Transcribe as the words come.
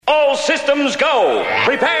systems go.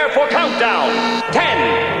 Prepare for countdown.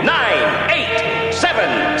 10, 9, 8,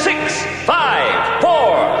 7, 6, 5,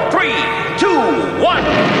 4, 3, 2, 1.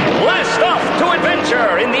 Blast off to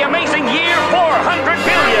adventure in the amazing year 400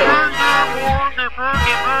 billion.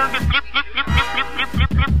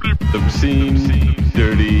 Obscene,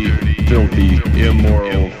 dirty, filthy,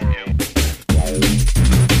 immoral.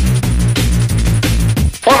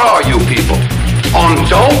 What are you people? On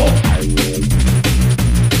dope?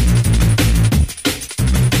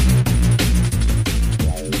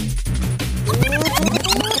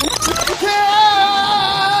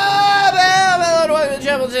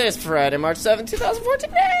 It's Friday, March 7, 2014.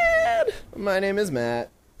 My name is Matt.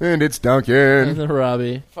 And it's Duncan. And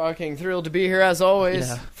Robbie. Fucking thrilled to be here as always.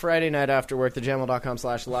 Yeah. Friday night after work,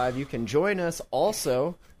 thejamel.com/live. You can join us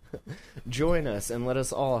also. Join us and let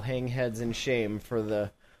us all hang heads in shame for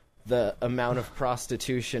the amount of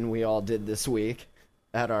prostitution we all did this week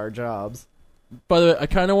at our jobs. By the way, I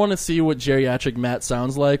kind of want to see what geriatric Matt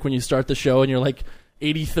sounds like when you start the show and you're like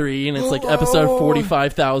 83 and it's like episode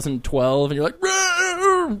 45,012 and you're like,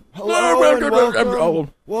 hello and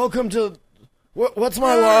welcome to... What's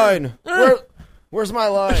my line? Where's my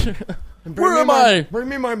line? Where am I? Bring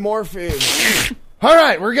me my morphine. All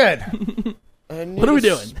right, we're good. What are we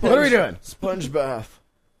doing? Sponge bath.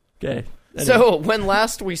 Okay. Anyway. So, when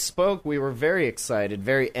last we spoke, we were very excited,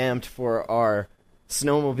 very amped for our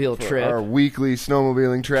snowmobile trip. Our weekly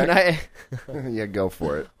snowmobiling trek. Can I... Yeah, go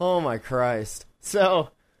for it. Oh my Christ.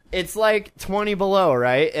 So, it's like 20 below,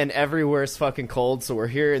 right? And everywhere's fucking cold, so we're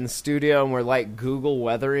here in the studio and we're like Google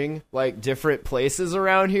weathering like different places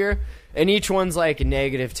around here. And each one's like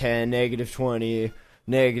 -10, -20,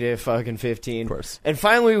 -15. Of course. And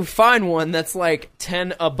finally we find one that's like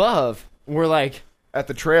 10 above. We're like... At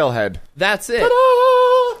the trailhead. That's it.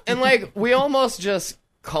 Ta-da! And like, we almost just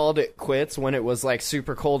called it quits when it was like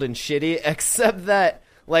super cold and shitty, except that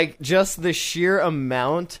like just the sheer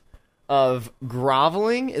amount of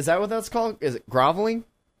groveling, is that what that's called? Is it groveling?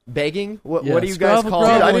 Begging? What do you guys call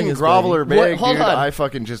it? Dude, I didn't grovel or beg, hold dude. on. I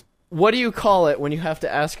fucking just... What do you call it when you have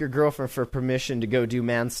to ask your girlfriend for permission to go do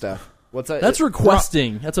man stuff? What's that? That's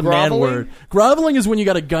requesting. That's a man word. Groveling is when you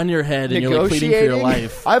got a gun to your head and you're like pleading for your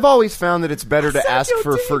life. I've always found that it's better to ask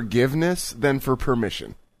for forgiveness than for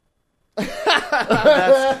permission.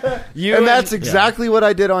 That's exactly what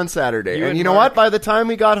I did on Saturday. And you know what? By the time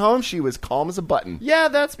we got home, she was calm as a button. Yeah,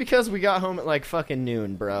 that's because we got home at like fucking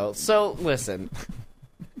noon, bro. So, listen.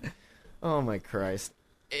 Oh my Christ.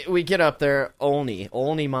 We get up there, Olney,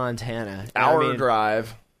 Montana. Hour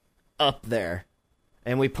drive. Up there.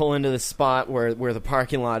 And we pull into the spot where the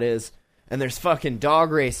parking lot is, and there's fucking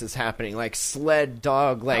dog races happening, like sled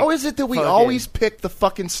dog, like... How is it that we always pick the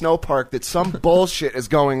fucking snow park that some bullshit is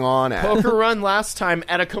going on at? Poker run last time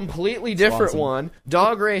at a completely different one.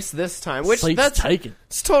 Dog race this time, which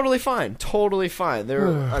it's totally fine. Totally fine.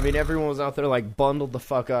 I mean, everyone was out there like bundled the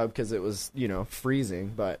fuck up because it was,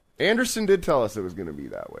 freezing, but... Anderson did tell us it was going to be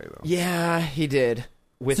that way, though. Yeah, he did.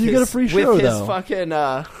 So you got a free show, with his though. Fucking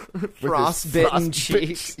frostbitten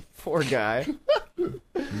cheeks. Poor guy.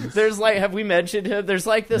 There's like, have we mentioned him? There's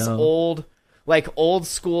like this old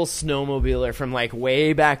school snowmobiler from like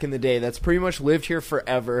way back in the day that's pretty much lived here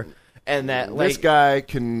forever, and that like this guy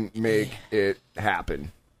can make it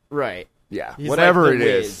happen. Right. Yeah, He's whatever like it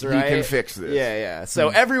is, right? he can fix this. Yeah. So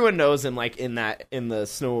everyone knows him, like in the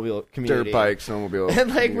snowmobile community, dirt bike snowmobile, and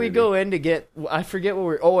like community. we go in to get, I forget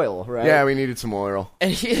what oil, right? Yeah, we needed some oil,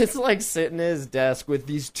 and he is like sitting at his desk with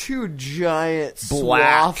these two giant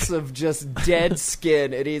swaths of just dead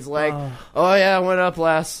skin, and he's like, "Oh yeah, I went up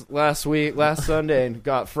last Sunday and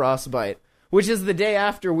got frostbite," which is the day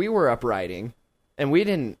after we were up riding, and we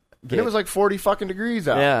didn't. And it was like 40 fucking degrees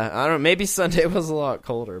out. Yeah, I don't know. Maybe Sunday was a lot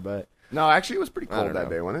colder, but. No, actually, it was pretty cold that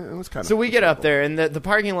day, wasn't it? It was kind of. So we get up there, and the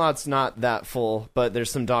parking lot's not that full, but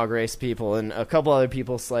there's some dog race people and a couple other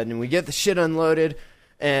people sledding. And we get the shit unloaded,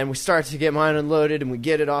 and we start to get mine unloaded, and we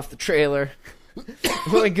get it off the trailer.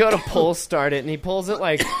 We go to pull start it, and he pulls it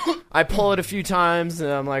like... I pull it a few times,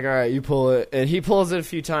 and I'm like, all right, you pull it. And he pulls it a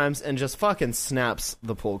few times and just fucking snaps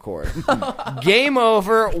the pull cord. Game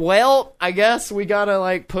over. Well, I guess we gotta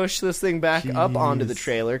like push this thing back up onto the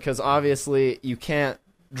trailer, because obviously you can't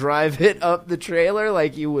drive it up the trailer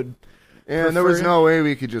like you would. And there was no way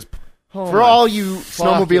we could just... For all you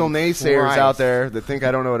snowmobile naysayers out there that think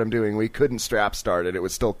I don't know what I'm doing, we couldn't strap start it. It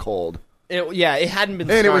was still cold. It hadn't been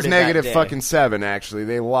started. And it was -7, actually.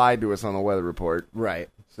 They lied to us on the weather report. Right.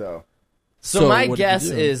 So So my what did guess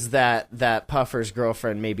you do? is that Puffer's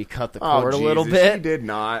girlfriend maybe cut the cord a little Jesus, bit. She did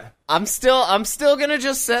not. I'm still gonna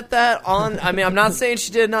just set that on. I mean, I'm not saying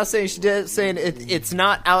she did, not saying she did, saying it's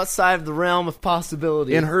not outside of the realm of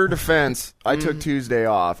possibility. In her defense, I took Tuesday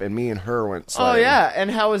off, and me and her went Oh sledding. yeah, and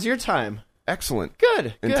how was your time? Excellent.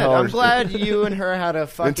 Good. Until I'm her- glad you and her had a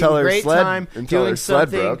fucking Until her great sled- time until doing her sled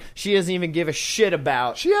something broke. she doesn't even give a shit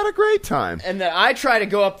about. She had a great time. And that I try to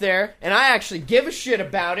go up there, and I actually give a shit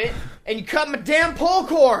about it, and you cut my damn pull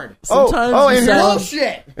cord. Sometimes oh, you and sound,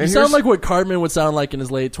 Bullshit. you sound like what Cartman would sound like in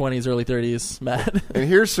his late 20s, early 30s, Matt. And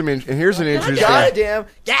here's an interesting.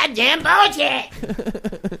 Goddamn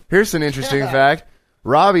bullshit. Here's an interesting fact.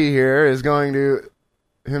 Robbie here is going to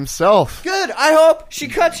himself. Good. I hope she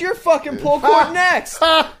cuts your fucking pull cord next.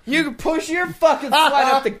 You can push your fucking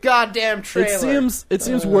slide up the goddamn trailer. It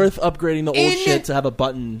seems worth upgrading the old In shit it- to have a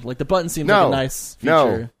button. Like the button seems like a nice feature.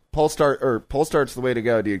 No, pull start's the way to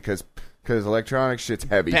go, dude. Because electronic shit's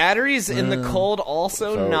heavy. Batteries in the cold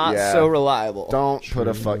also So, not yeah. so reliable. Don't put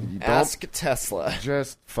a fucking. Ask Tesla.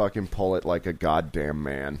 Just fucking pull it like a goddamn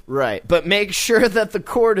man. Right, but make sure that the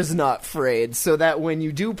cord is not frayed so that when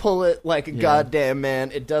you do pull it like a goddamn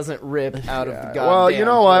man, it doesn't rip out of the goddamn. Well, you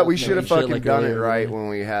know what? We bolt. should have shit fucking like done it earlier, right yeah. when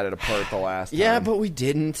we had it apart the last time. Yeah, but we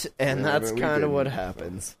didn't, and Yeah, that's but we kind of didn't. what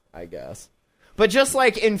happens, I guess. But just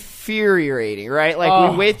like infuriating, right?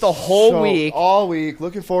 Like we wait the whole week, all week,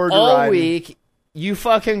 looking forward to all riding. week. You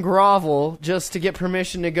fucking grovel just to get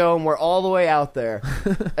permission to go, and we're all the way out there.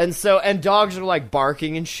 and dogs are like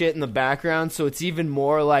barking and shit in the background, so it's even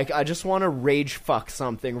more like I just want to rage fuck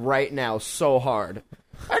something right now so hard.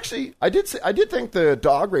 Actually, I did think the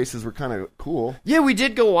dog races were kind of cool. Yeah, we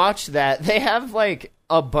did go watch that. They have like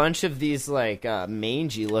a bunch of these like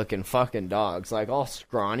mangy looking fucking dogs, like all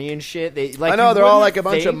scrawny and shit. They like I know, you they're all wouldn't like a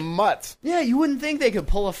bunch of think- mutts. Yeah, you wouldn't think they could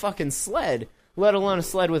pull a fucking sled, let alone a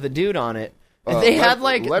sled with a dude on it. And Uh, they let- had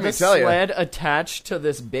like let me the tell ya. sled attached to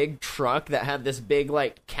this big truck that had this big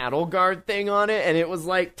like cattle guard thing on it, and it was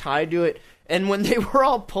like tied to it. And when they were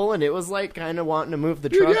all pulling, it was like kind of wanting to move the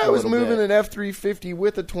Dude, truck. yeah, a it was little moving bit. an F-350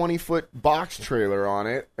 with a 20-foot box trailer on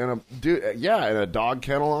it, and and a dog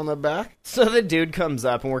kennel on the back. So the dude comes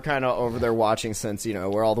up, and we're kind of over there watching since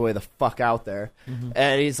we're all the way the fuck out there,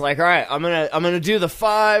 and he's like, "All right, I'm gonna do the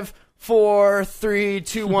 5, 4, 3,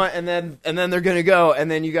 2, 1, and then they're gonna go,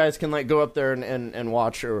 and then you guys can like go up there and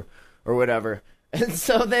watch or whatever." And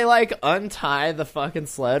so they like untie the fucking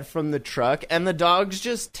sled from the truck, and the dogs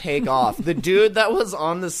just take off. The dude that was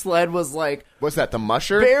on the sled was like What's that, the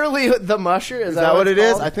musher? barely the musher. Is that what it's it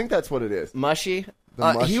is? called? I think that's what it is. Mushy.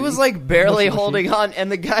 The He mushy? was like barely holding on,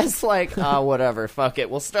 and the guy's like, whatever, fuck it,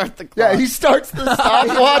 we'll start the clock. Yeah, he starts the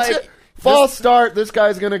stopwatch. Like, False start. This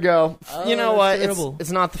guy's gonna go. You know that's what? terrible.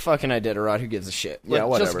 It's not the fucking Iditarod. Who gives a shit? Yeah, Just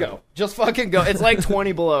whatever. go. Just fucking go. It's like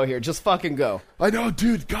 20 below here. Just fucking go. I know,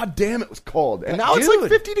 dude. God damn, it was cold, and now it's Dude.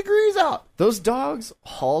 like 50 degrees out. Those dogs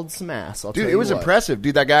hauled some ass. I'll Dude, tell it you was what. impressive.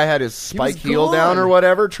 Dude, that guy had his spike was heel down gone. or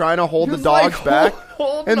whatever, trying to hold He the was, dogs like, back.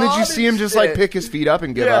 holding And did on you see him and just like shit. pick his feet up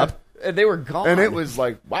and give Yeah. up? And they were gone. And it was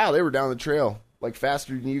like, wow, they were down the trail like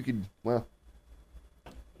faster than you could. Well,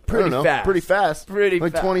 Pretty I don't know, fast. pretty fast, Pretty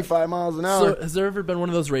like fast. 25 miles an hour. So, has there ever been one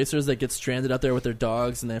of those racers that gets stranded out there with their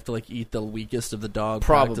dogs and they have to like eat the weakest of the dog?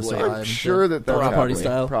 Probably. pack to survive? I'm sure that's party happening.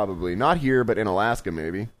 style. Probably not here, but in Alaska,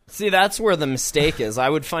 maybe. See, that's where the mistake is. I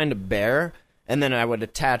would find a bear, and then I would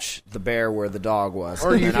attach the bear where the dog was,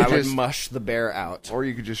 Or and you then I could would just- mush the bear out. Or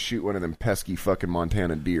you could just shoot one of them pesky fucking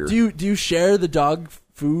Montana deer. Do you share the dog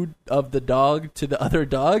food of the dog to the other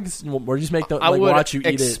dogs, or just make them I like would watch you eat it?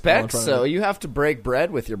 all in expect front of so. them? You have to break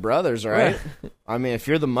bread with your brothers, right? I mean, if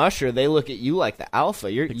you're the musher, they look at you like the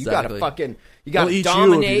alpha. You gotta Exactly. fucking you They'll gotta eat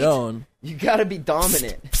dominate. you if you don't. You gotta be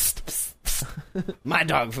dominant. My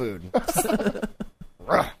dog food.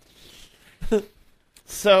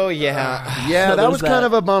 So yeah, Yeah, So that there's was that. kind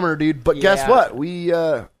of a bummer, dude. But guess Yeah. what? We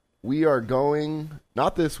are going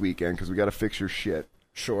not this weekend because we got to fix your shit.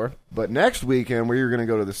 sure. But next weekend we are going to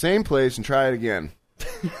go to the same place and try it again.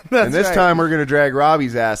 That's And this right. time we're going to drag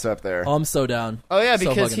Robbie's ass up there. Oh, I'm so down. Oh yeah, So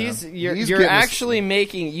because fucking you're He's you're getting us- actually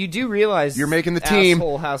making. You do realize You're making the team.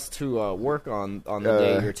 Asshole has to work on the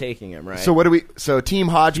day you're taking him, right? So what do we? So Team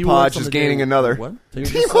He works Hodgepodge on is the gaining day- another. What?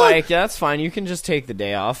 It's like that's fine. You can just take the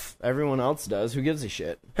day off. Everyone else does. Who gives a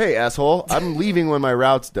shit? Hey, asshole! I'm leaving when my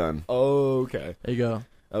route's done. Okay. There you go.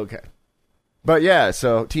 Okay. But yeah,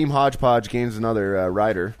 so Team Hodgepodge gains another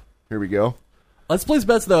rider. Here we go. Let's place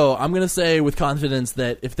bets, though. I'm going to say with confidence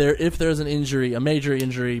that if there's an injury, a major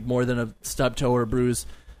injury, more than a stub toe or a bruise,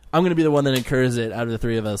 I'm going to be the one that incurs it out of the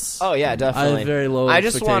three of us. Oh yeah, I definitely. have very low I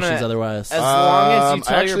just expectations wanna, otherwise. As long as you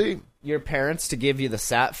tell actually- your parents to give you the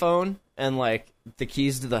sat phone, and like the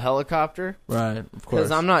keys to the helicopter. Right, of course.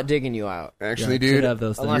 Because I'm not digging you out. Actually, Yeah, dude, should have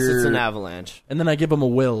those things. Unless it's an avalanche. And then I give them a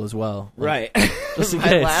will as well. Like, Right. Just in My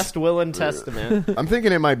case. last will and testament. I'm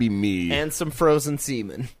thinking it might be me And some frozen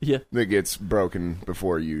semen. Yeah. that gets broken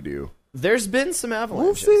before you do. There's been some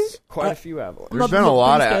avalanches. We'll see. Quite a few avalanches. There's been a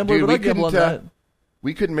lot of gambler, dude. but I gamble on that.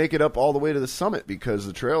 We couldn't make it up all the way to the summit because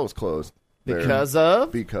the trail was closed. Because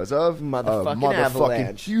of Motherfucking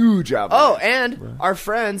avalanche. huge avalanche. Oh, and our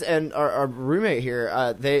friends and our roommate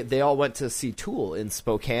here, they all went to see Tool in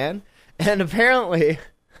Spokane, and apparently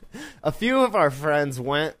a few of our friends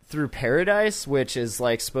went through Paradise, which is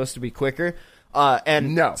like supposed to be quicker.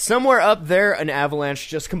 And somewhere up there, an avalanche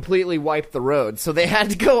just completely wiped the road. So they had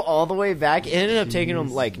to go all the way back. It ended up taking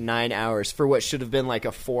them like 9 hours for what should have been like a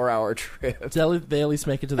 4-hour trip. Did they at least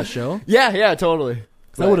make it to the show? Yeah, totally.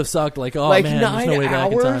 That would have sucked. Like, oh like man, 9 there's no way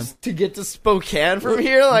back in time. hours to get to Spokane from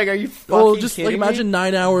here? Like, are you fucking Well, just kidding like imagine me?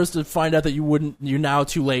 9 hours to find out that you're now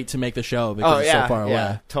too late to make the show because it's so far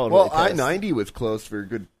away. Totally. Well, pissed. I-90 was closed for a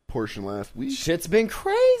good portion last week. Shit's been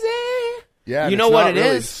crazy. Yeah, you and know it's what not it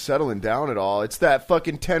really is? settling down at all. It's that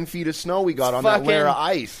fucking 10 feet of snow we got It's on that fucking- layer of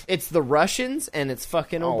ice. It's the Russians and it's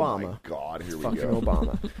fucking Oh Obama. my god, here we Fucking go.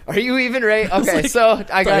 Obama. Are you even ready? Okay, like so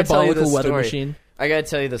I gotta tell you diabolical this weather story. machine. I gotta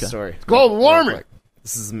tell you this story. Global Real warming. quick.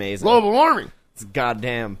 This is amazing. Global warming. It's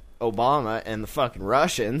goddamn Obama and the fucking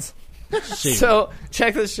Russians. Shit. So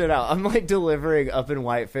check this shit out. I'm like delivering up in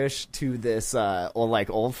Whitefish to this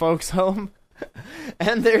old folks home.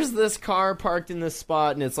 And there's this car parked in this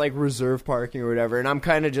spot, and it's like reserve parking or whatever. And I'm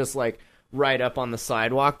kind of just like right up on the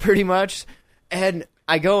sidewalk, pretty much. And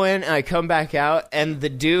I go in and I come back out, and the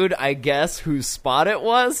dude, I guess, whose spot it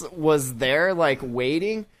was there, like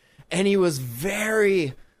waiting, and he was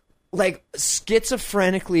very, like,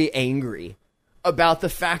 schizophrenically angry about the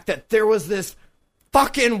fact that there was this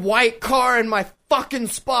fucking white car in my fucking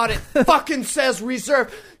spot. It fucking says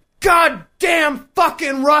reserve. Goddamn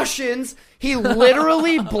fucking Russians. He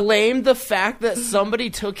literally blamed the fact that somebody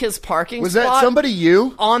took his parking Was spot. that somebody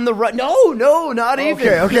you? On the run? No, not even.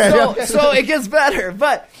 Okay. So it gets better,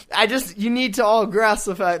 but you need to all grasp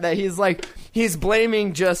the fact that he's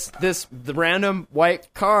blaming just the random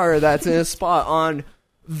white car that's in his spot on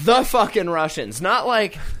the fucking Russians, not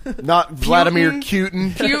like Not Vladimir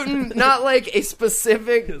Putin. Putin, not like a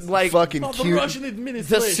specific like Fucking the cute. Russian the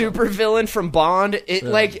administration. super villain from Bond.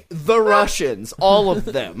 Like the Russians, all of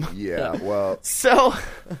them. Yeah, well, So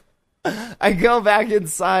I go back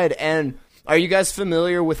inside, and are you guys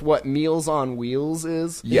familiar with what Meals on Wheels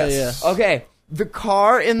is? yes. Okay, the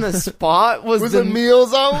car in the spot was it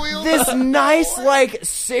Meals on Wheels? this nice, like,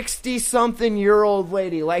 60-something-year-old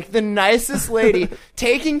lady, like the nicest lady,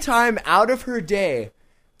 taking time out of her day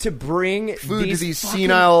to bring Food to these fucking-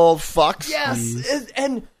 senile old fucks. Yes,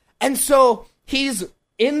 and so he's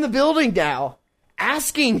in the building now,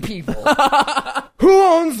 asking people, who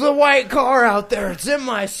owns the white car out there? It's in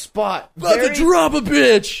my spot. Let the drop a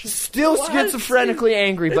bitch. Still What? schizophrenically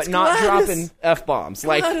angry, but It's not Gladys. dropping F-bombs.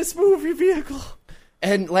 Like, Gladys, move your vehicle.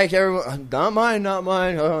 and like everyone, not mine.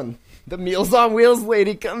 Oh, the Meals on Wheels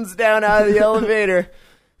lady comes down out of the elevator,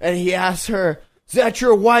 and he asks her, "Is that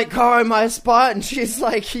your white car in my spot?" And she's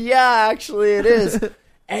like, "Yeah, actually it is."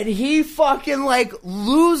 And he fucking, like,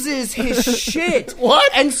 loses his shit. What?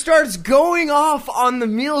 And starts going off on the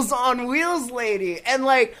Meals on Wheels lady. And,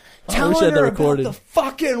 like, I telling wish I had that her about recorded. the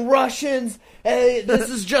fucking Russians. And this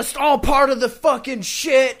is just all part of the fucking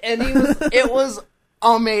shit. And it was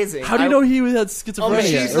amazing. How do you know he had schizophrenia?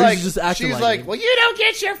 She's Or like, he's just acting she's like like, it? well, you don't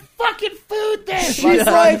get your fucking food then. She's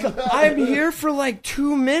like, I'm here for like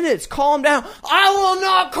 2 minutes. Calm down. I will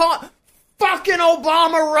not call. Fucking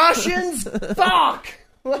Obama Russians. Fuck.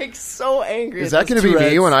 Like, so angry. Is that going to be me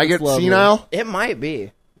Tourette's. when I It's get lovely. senile? It might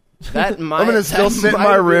be. That might. I'm going to still that sit in might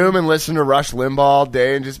my be- room and listen to Rush Limbaugh all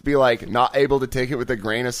day and just be like not able to take it with a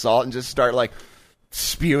grain of salt and just start like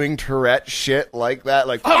spewing Tourette shit like that.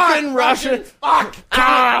 Like, Fucking Russian. Fuck.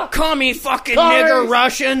 Commie fucking Commies. nigger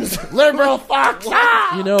Russians. liberal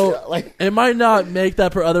fucks. You know, like- it might not make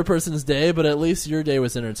that other person's day, but at least your day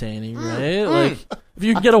was entertaining, right? Like, if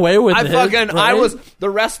you can get away with it. I right? was, the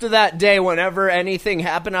rest of that day, whenever anything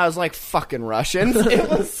happened, I was like, fucking Russians. It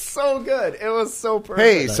was so good. It was so perfect.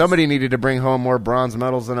 Hey, somebody needed to bring home more bronze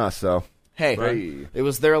medals than us, though. Hey, it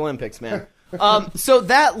was their Olympics, man. So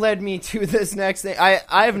that led me to this next thing.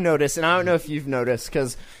 I've noticed, and I don't know if you've noticed,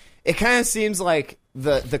 because it kind of seems like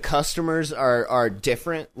the customers are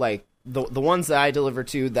different. Like the ones that I deliver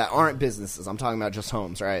to that aren't businesses. I'm talking about just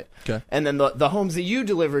homes, right? Okay. And then the homes that you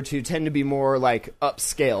deliver to tend to be more like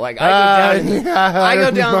upscale. Like I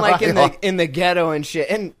go down like in the ghetto and shit.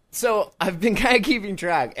 And so I've been kind of keeping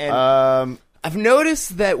track. And I've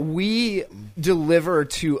noticed that we deliver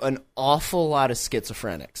to an awful lot of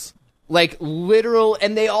schizophrenics. Like literal,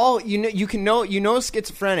 and they all, you know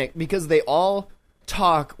schizophrenic because they all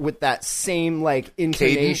talk with that same like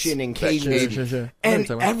intonation and cadence. Sure. And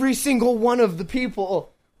every single one of the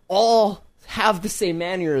people all have the same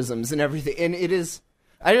mannerisms and everything. And it is,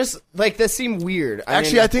 I just, like, that seemed weird. I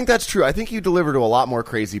think that's true. I think you deliver to a lot more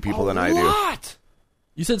crazy people than I do. A lot!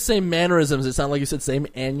 You said same mannerisms. It sounded like you said same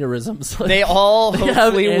aneurysms. They all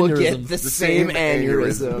hopefully will aneurysms. get the same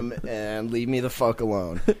aneurysm and leave me the fuck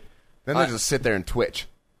alone. Then they just sit there and twitch.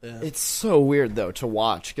 Yeah. It's so weird, though, to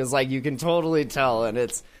watch, because, like, you can totally tell, and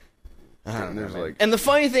it's... And the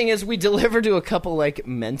funny thing is, we deliver to a couple, like,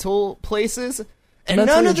 mental places, and Mentally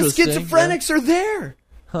none of the interesting, schizophrenics are there.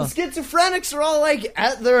 Huh. The schizophrenics are all, like,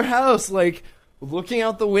 at their house, like, looking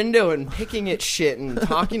out the window and picking at shit and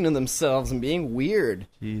talking to themselves and being weird.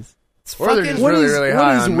 Jeez. It's or they're fucking just really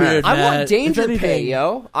high on weird, meth. I Matt? want danger If anything- pay,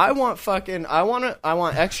 yo. I want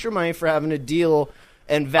extra money for having to deal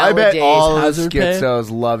and I validate. bet all the hazard pay? schizos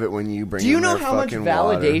love it when you bring Do you in know their how much fucking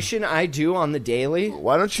validation I do on the daily? water.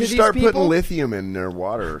 Why don't you to these start people? putting lithium in their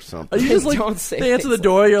water or something? Are you just like, Don't say they answer the things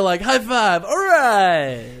door, you're like, high five, all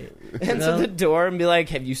right. Answer the door and be like,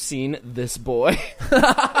 "Have you seen this boy?"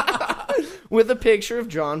 With a picture of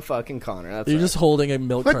John fucking Connor. That's You're right. just holding a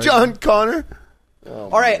milk But carton. John Connor. All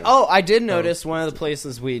right. Oh, I did notice one of the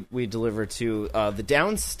places we delivered to, the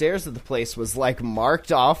downstairs of the place was like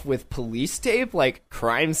marked off with police tape, like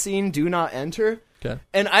crime scene, do not enter. Okay.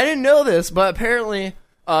 And I didn't know this, but apparently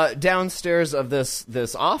downstairs of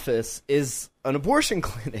this office is an abortion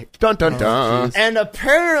clinic. Dun dun dun. And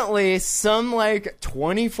apparently some like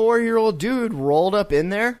 24-year-old dude rolled up in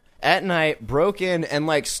there at night, broke in, and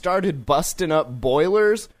like started busting up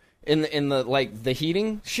boilers in the like the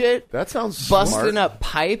heating shit. That sounds busting smart. up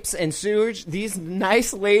pipes and sewage. These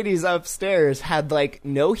nice ladies upstairs had like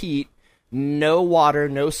no heat, no water,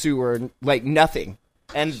 no sewer, like nothing.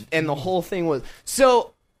 And the whole thing was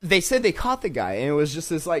so they said they caught the guy and it was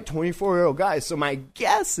just this like 24-year-old guy. So my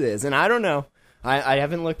guess is, and I don't know, I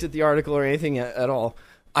haven't looked at the article or anything at all.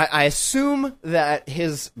 I assume that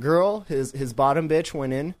his girl, his bottom bitch,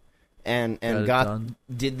 went in and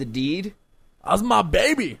did the deed. That's my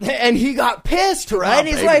baby. And he got pissed, right? And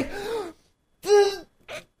he's baby. like,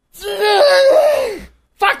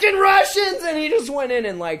 fucking Russians! And he just went in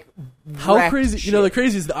and like, How wrecked crazy? shit. You know, the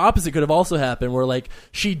crazy is the opposite could have also happened, where like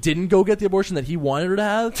she didn't go get the abortion that he wanted her to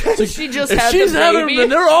have. So She just if had she's the having baby. them,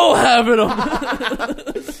 then they're all having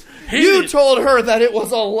them. You told her that it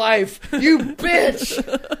was a life, you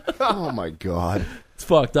bitch! Oh my god. It's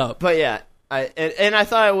fucked up. But yeah, I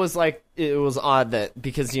thought it was like, it was odd that,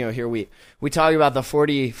 because, you know, here we talk about the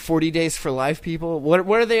 40 days for life people. What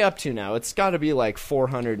are they up to now? It's got to be like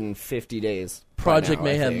 450 days. Project by now,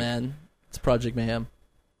 I Mayhem, think. man. It's Project Mayhem.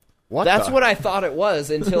 That's what I thought it was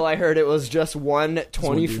until I heard it was just one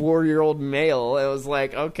 24-year-old male. It was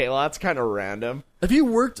like, okay, well, that's kind of random. If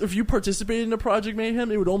you participated in a Project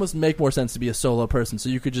Mayhem, it would almost make more sense to be a solo person, so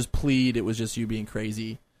you could just plead it was just you being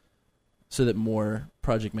crazy, so that more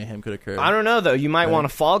Project Mayhem could occur. I don't know, though. You might want a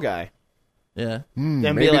fall guy. Yeah. And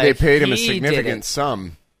Maybe be like, they paid him a "He did significant it."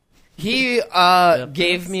 sum. He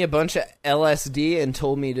gave me a bunch of LSD and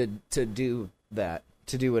told me to do that,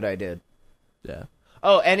 to do what I did. Yeah.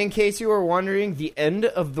 Oh, and in case you were wondering, the end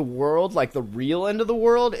of the world, like the real end of the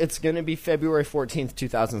world, it's going to be February 14th,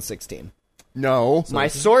 2016. No. My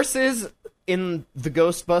sources in the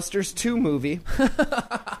Ghostbusters 2 movie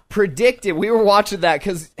predicted, we were watching that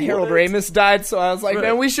because Harold Ramis died, so I was like,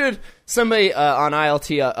 man, we should, somebody on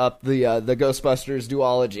ILT up the Ghostbusters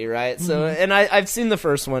duology, right? So, and I've seen the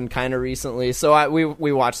first one kind of recently, so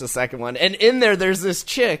we watched the second one, and in there's this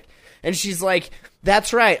chick, and she's like,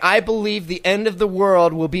 that's right, I believe the end of the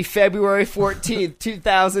world will be February 14th,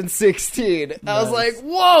 2016. I was like,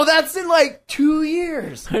 whoa, that's in like 2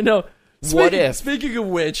 years. I know. What if? Speaking of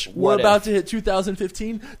which, we're What about if? to hit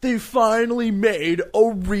 2015. They finally made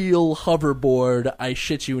a real hoverboard. I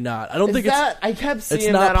shit you not. I don't think I kept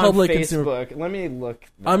seeing not that on public Facebook. Let me look.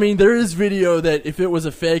 I mean, there is video that if it was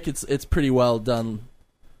a fake, it's pretty well done,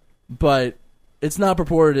 but it's not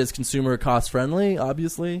purported as consumer cost friendly.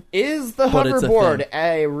 Obviously, Is the But it's a hoverboard thing.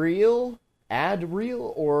 a real ad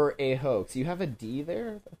reel or a hoax? You have a D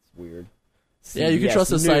there? That's weird. yeah, you can CBS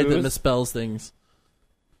trust a site that News. misspells things.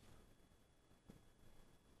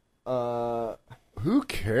 Who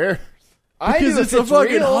cares? I Because do it's if a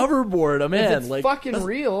fucking real. hoverboard, If man. it's Like fucking that's,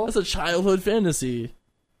 real. That's a childhood fantasy.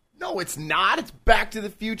 No, it's not. It's Back to the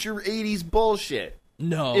Future 80s bullshit.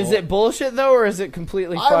 No. Is it bullshit though, or is it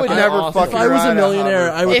completely? I would fucking never awesome? fucking If I was a ride millionaire,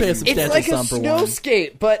 hover. I would pay a substantial It's like a sum for snow one.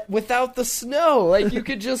 skate, but without the snow. Like you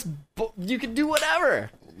could just, you could do whatever.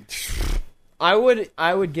 I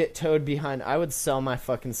would get towed behind. I would sell my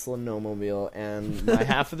fucking snowmobile and my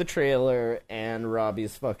half of the trailer and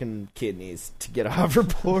Robbie's fucking kidneys to get a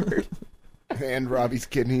hoverboard. And Robbie's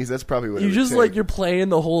kidneys. That's probably what it You would just take. like you're playing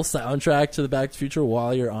the whole soundtrack to the Back to the Future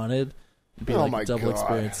while you're on it. It'd be Oh like my a double God.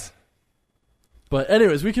 experience. But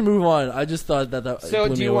anyways, we can move on. I just thought that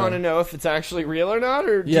So, do you want to know if it's actually real or not,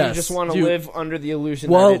 or do you Yes. just want to Do you- live under the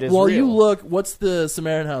illusion Well, that it is while real? you look, what's the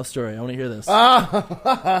Samaritan House story? I want to hear this.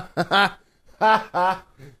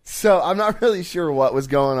 So I'm not really sure what was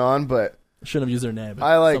going on, but Shouldn't have used their name.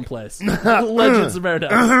 I like- someplace. Legend Samaritan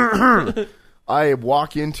House I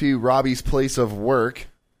walk into Robbie's place of work.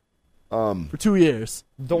 for 2 years.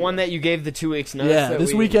 The one that you gave the 2 weeks notice. Yeah, that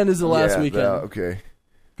this we- weekend is the last Yeah, weekend. okay.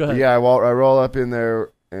 Go ahead. Yeah, I roll up in there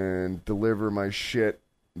and deliver my shit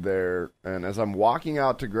there. And as I'm walking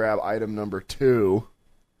out to grab item number 2,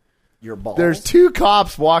 Your balls. there's 2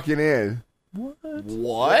 cops walking in.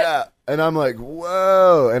 What? Yeah. And I'm like,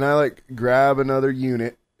 whoa. And I like grab another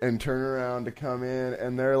unit and turn around to come in.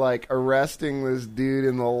 And they're like arresting this dude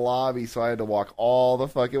in the lobby. So I had to walk all the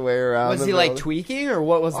fucking way around. Was the he like building. tweaking, or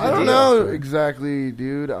what was the I don't deal? know exactly,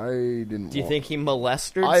 dude. I didn't. Do you think he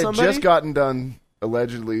molested I had somebody? just gotten done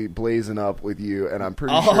allegedly blazing up with you, and I'm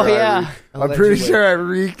pretty Oh, sure. yeah. I'm pretty Allegedly. sure I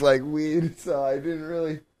reeked like weed, so I didn't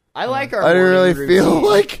really. I like our I didn't morning really feel routine.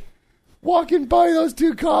 like walking by those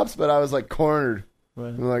 2 cops, but I was like cornered. Right.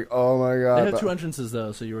 I'm like, oh my god. They had But- 2 entrances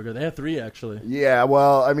though, so you were good. They had 3 actually. yeah,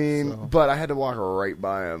 well, I mean, So. but I had to walk right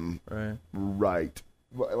by him. Right. Right.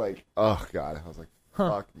 Like, oh god, I was like,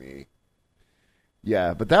 fuck me.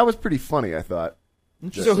 Yeah, but that was pretty funny. I thought.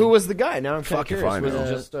 So who was the guy? Now I'm kind of Fuck if curious. I Was know.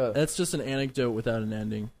 it just That's just an anecdote without an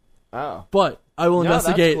ending. Oh. But I will No, that's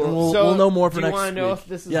investigate, cool. and we'll, So, we'll know more for do next you want to know week. if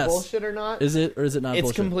this is Yes. bullshit or not? Is it or is it not It's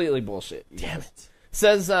bullshit? completely bullshit. Damn it.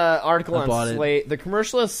 Says article I bought on it. Slate. The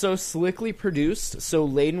commercial is so slickly produced, so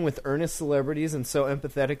laden with earnest celebrities, and so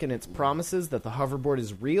empathetic in its promises that the hoverboard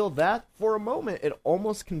is real that, for a moment, it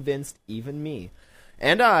almost convinced even me.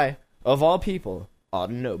 And I, of all people, ought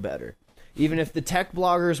to know better. Even if the tech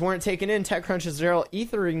bloggers weren't taken in, TechCrunch's Daryl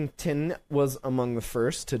Etherington was among the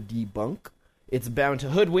first to debunk. It's bound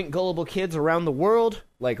to hoodwink gullible kids around the world,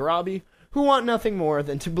 like Robbie, who want nothing more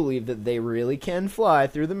than to believe that they really can fly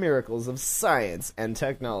through the miracles of science and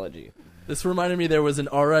technology. This reminded me there was an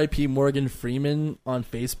R.I.P. Morgan Freeman on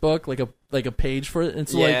Facebook, like a page for it, and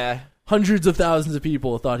so Yeah. like hundreds of thousands of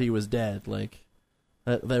people thought he was dead. Like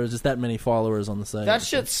there was just that many followers on the site. That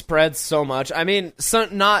shit spreads so much. I mean,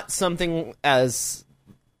 not something as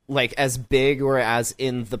big or as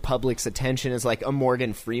in the public's attention as like a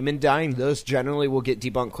Morgan Freeman dying. Those generally will get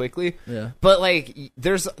debunked quickly. Yeah. But like,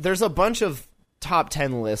 there's a bunch of top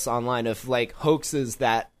 10 lists online of like hoaxes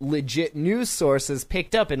that legit news sources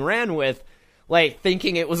picked up and ran with, like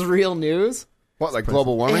thinking it was real news. What, like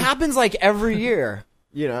global It warming? happens like every year,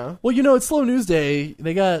 you know. Well, you know, it's Slow News Day.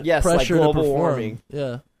 They got Yes, like pressure global to perform. warming.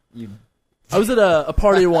 Yeah. You I was at a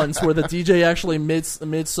party once where the DJ actually mid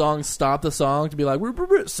song stopped the song to be like,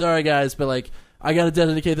 sorry guys, but like I gotta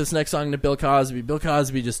dedicate this next song to Bill Cosby. Bill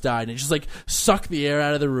Cosby just died, and it just like sucked the air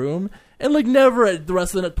out of the room. And like never at the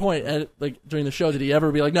rest of the point, like during the show, did he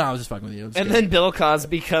ever be like, "No, I was just fucking with you." And then Bill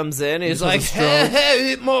Cosby comes in. He's like,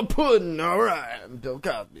 "Hey, eat more pudding, all right." I'm Bill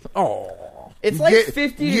Cosby. oh, It's like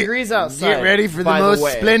 50 degrees outside. Get ready for the by most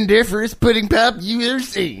way. splendiferous pudding pop you've ever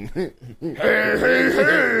seen. Hey, hey,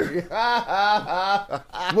 hey.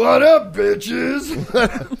 What up, bitches?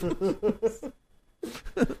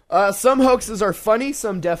 Some hoaxes are funny.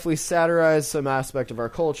 Some definitely satirize some aspect of our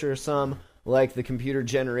culture. Some, like the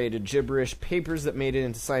computer-generated gibberish papers that made it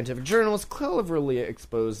into scientific journals, cleverly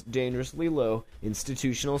expose dangerously low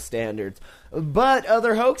institutional standards. But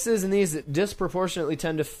other hoaxes, and these disproportionately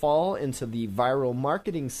tend to fall into the viral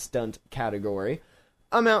marketing stunt category,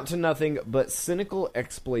 amount to nothing but cynical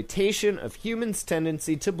exploitation of humans'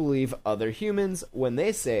 tendency to believe other humans when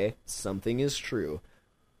they say something is true.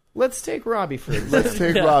 Let's take Robbie for example. Let's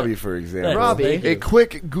take Robbie for example. Robbie. A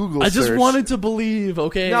quick Google I just search. wanted to believe.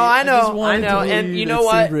 Okay, No, I know, just wanted I know, to and believe you know it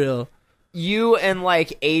what? seemed Real. You and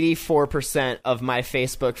like 84% of my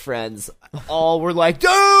Facebook friends all were like,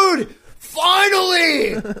 dude,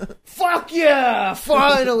 finally! Fuck yeah,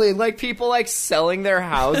 finally! Like people like selling their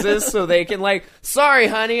houses so they can like, sorry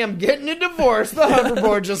honey, I'm getting a divorce. The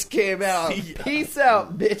hoverboard just came out. Peace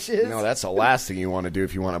out, bitches. No, that's the last thing you want to do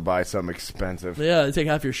if you want to buy something expensive. Yeah, they take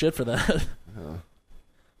half your shit for that.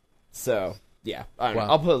 So, Yeah, I don't know. Wow.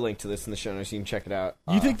 I'll put a link to this in the show notes. So you can check it out.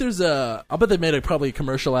 You think there's I'll bet they made probably a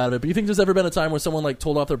commercial out of it, but you think there's ever been a time where someone like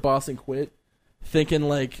told off their boss and quit, thinking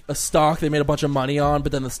like a stock they made a bunch of money on,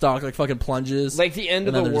 but then the stock like fucking plunges? Like the end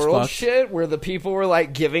of and the then they're just world fucked? shit, where the people were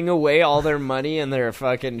like giving away all their money and their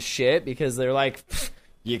fucking shit because they're like,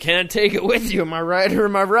 you can't take it with you. Am I right or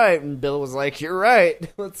am I right? And Bill was like, you're right.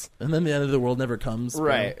 Let's And then the end of the world never comes.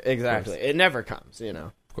 right, Of exactly. It never comes,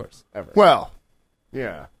 Of course. ever. Well,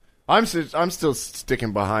 yeah. I'm still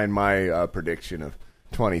sticking behind my prediction of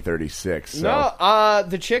 2036. So. No,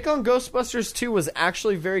 the chick on Ghostbusters 2 was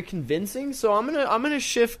actually very convincing, so I'm gonna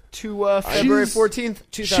shift to February 14th,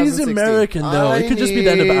 2016. She's American though. I It could just be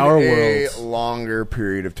the end of our need world. a longer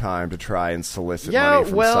period of time to try and solicit Yeah, money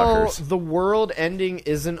from well, suckers. the world ending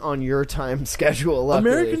isn't on your time schedule.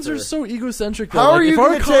 Luckily, Americans are so egocentric. Though. How Like, are you if our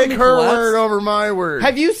going to economy take her collapsed- word over my word?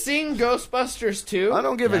 Have you seen Ghostbusters 2? I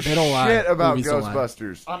don't give Yeah, a they don't lie. shit about Movies don't lie.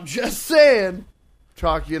 Ghostbusters. I'm just saying.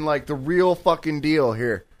 Talking like the real fucking deal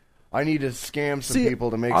here. I need to scam some people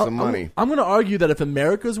to make some money. I'm going to argue that if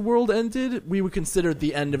America's world ended, we would consider it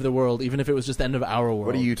the end of the world, even if it was just the end of our world.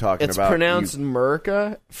 What are you talking It's about? pronounced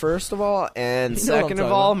Merca, first of all, and You know what I'm second of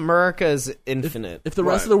talking all, Merca is infinite. If the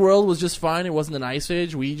rest of the world was just fine, it wasn't an ice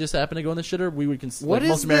age, we just happened to go in the shitter, we would What is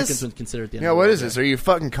most Americans this? would consider it the end Yeah, of the what world. is this? Are you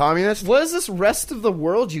fucking communist? What is this rest of the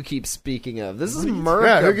world you keep speaking of? This is Merca,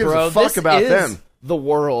 Yeah, who gives a bro. fuck This about is them? the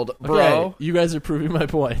world, bro. Okay, you guys are proving my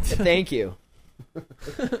point. Thank you.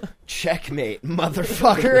 Checkmate,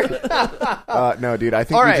 motherfucker. No, dude, I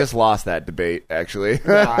think All we right. just lost that debate, actually.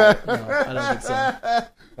 No, I don't think so.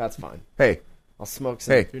 That's fine. hey, I'll smoke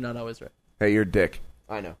some. hey, You're not always right. hey, you're a dick.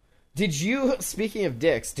 I know. Did you, speaking of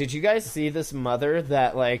dicks, did you guys see this mother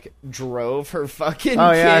that, like, drove her fucking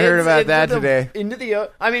Oh, yeah, I kids heard about into that the- today. Into the,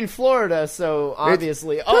 I mean, Florida, so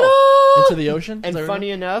obviously. Into the ocean? Is And that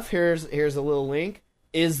funny enough, here's a little link.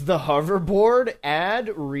 Is the hoverboard ad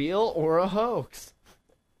real or a hoax?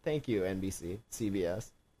 Thank you, NBC,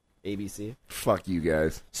 CBS, ABC. Fuck you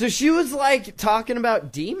guys. So she was, like, talking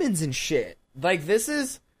about demons and shit. Like, this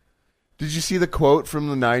is... Did you see the quote from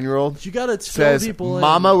the 9-year-old? You gotta Says, people in.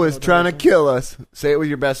 Mama was trying to kill us. Say it with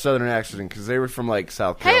your best southern accent, because they were from, like,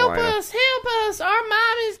 South Carolina. help us, our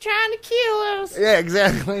mommy's trying to kill us. Yeah,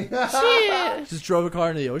 exactly. Shit. Just drove a car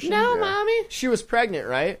into the ocean? No, mommy. She was pregnant,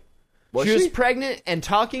 right? Was she was she? pregnant and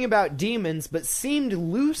talking about demons, but seemed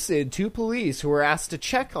lucid to police who were asked to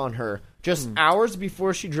check on her just hours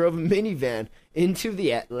before she drove a minivan into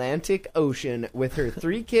the Atlantic Ocean with her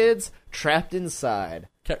 3 kids trapped inside.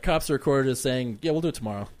 Cops are recorded as saying, yeah, we'll do it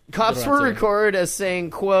tomorrow. Cops Get around were to it. recorded as saying,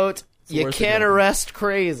 quote, you worth can't it. arrest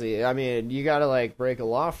crazy. I mean, you gotta, like, break a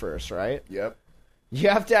law first, right? Yep. You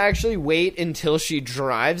have to actually wait until she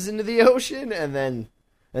drives into the ocean, and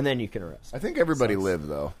then you can arrest her. I think everybody lived,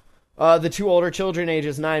 though. The 2 older children,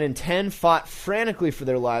 ages 9 and 10, fought frantically for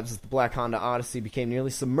their lives as the black Honda Odyssey became nearly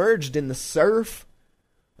submerged in the surf.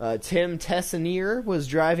 Tim Tessanier was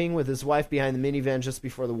driving with his wife behind the minivan just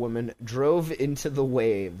before the woman drove into the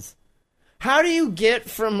waves. How do you get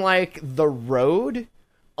from, like, the road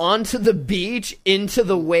onto the beach into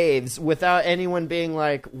the waves without anyone being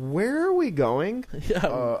like, where are we going?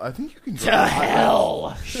 Yeah. I think you can To drive.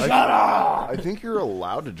 hell! Shut up! I think you're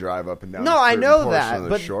allowed to drive up and down. No, a I certain know portion that, of the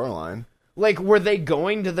but- shoreline. Like, were they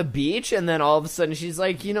going to the beach and then all of a sudden she's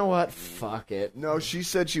like, you know what? Fuck it. No, she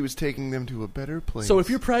said she was taking them to a better place. So if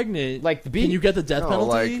you're pregnant, Like the beach- can you get the death No,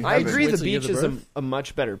 penalty? like- I Heaven. agree Wait the till you beach give is birth? a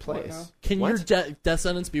much better place. Can What? your death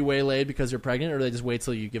sentence be waylaid because you're pregnant, or do they just wait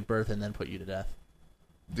till you give birth and then put you to death?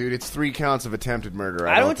 Dude, it's 3 counts of attempted murder.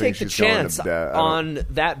 I don't think take the she's going to chance death. I don't- on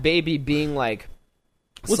that baby being like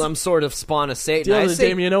some sort of spawn of Satan. Deal I with the say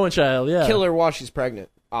Damien Owen child, yeah. kill her while she's pregnant,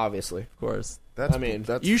 obviously. Of course. That's, I mean,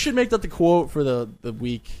 that's You should make that the quote for the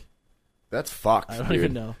week. that's fucked. I don't dude.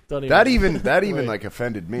 even know. Don't even That know. even Wait. like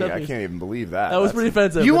offended me. Nothing. I can't even believe that. That was That's- pretty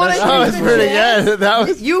offensive. You but wanna that's- That was Take the pretty chance. good. That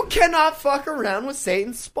was. You cannot fuck around with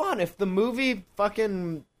Satan's spawn. If the movie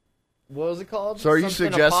fucking, what was it called? So are you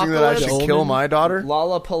Something suggesting that I Apocalypse? should kill Omen? my daughter?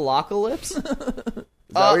 Lollapalocalypse?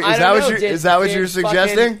 Is that what you're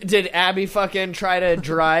suggesting? Did Abby fucking try to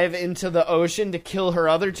drive into the ocean to kill her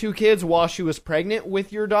other 2 kids while she was pregnant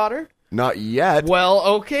with your daughter? Not yet. Well,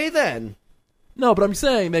 okay then. No, but I'm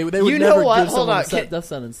saying they would You know never what? give Hold someone on. a death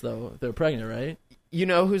sentence, though, if they're pregnant, right? You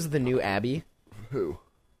know who's the new Abby? Who?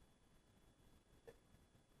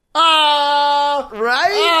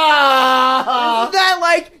 Right? Isn't that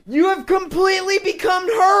like, you have completely become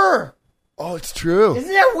her? Oh, it's true. Isn't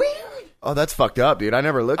that weird? Oh, that's fucked up, dude. I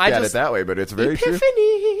never looked I at just- it that way, but it's very true.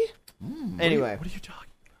 Epiphany. Anyway. What are you talking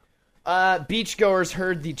Beachgoers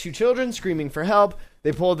heard the 2 children screaming for help.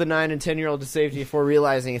 They pulled the 9 and 10-year-old to safety before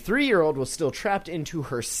realizing a 3-year-old was still trapped into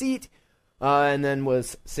her seat. and then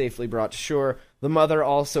was safely brought to shore. The mother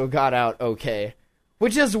also got out okay.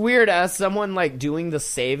 Which is weird. As someone, like, doing the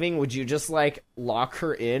saving, would you just, like, lock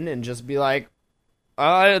her in and just be like,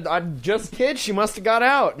 I just kid, she must have got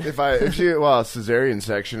out. If she cesarean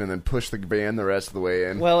section and then push the van the rest of the way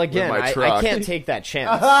in. Well, again, with my I truck. can't take that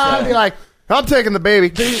chance. I'd be like, I'm taking the baby,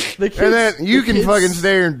 The kids, and then you the can kids- fucking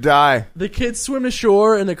stay here and die. The kids swim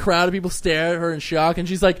ashore, and the crowd of people stare at her in shock, and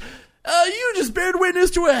she's like, you just bared witness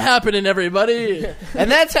to what happening, everybody. And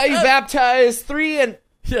that's how you baptize 3 and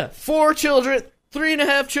Yeah. 4 children,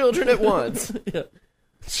 3.5 children at once. Yeah.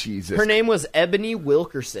 Jesus. Her name was Ebony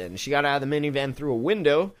Wilkerson. She got out of the minivan through a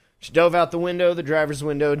window. She dove out the window, the driver's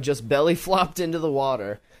window, and just belly flopped into the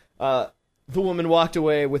water. The woman walked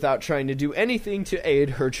away without trying to do anything to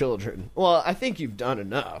aid her children. Well, I think you've done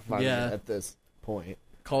enough at this point.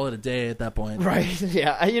 Call it a day at that point. Right,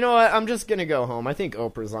 yeah. You know what? I'm just going to go home. I think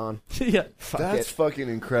Oprah's on. Yeah. Fuck That's it. fucking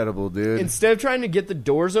incredible, dude. Instead of trying to get the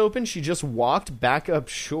doors open, she just walked back up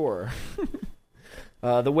shore.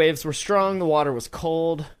 The waves were strong, the water was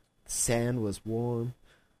cold, the sand was warm.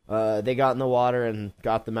 They got in the water and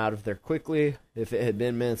got them out of there quickly. If it had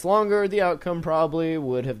been minutes longer, the outcome probably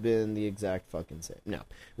would have been the exact fucking same. No,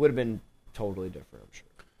 would have been totally different, I'm sure.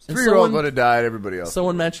 And 3-year-old would have died. Everybody else.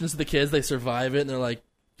 Someone mentions to the kids, they survive it, and they're like,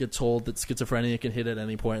 get told that schizophrenia can hit at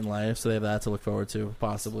any point in life, so they have that to look forward to,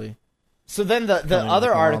 possibly. So then the Coming other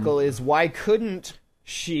with article mom. is, why couldn't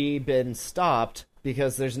she been stopped?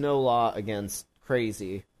 Because there's no law against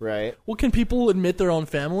crazy, right? Well, can people admit their own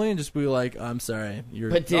family and just be like, I'm sorry, you're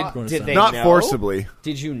But going to did sign. they Not know? forcibly.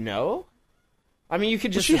 Did you know? I mean, you could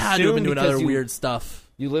Well, just she had to have been assume doing other because weird stuff.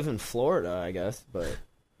 you live in Florida, I guess, but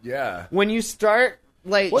Yeah. when you start,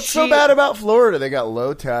 like, What's so bad about Florida? They got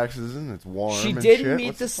low taxes and it's warm. she and didn't shit. meet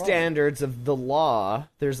What's the problem? standards of the law.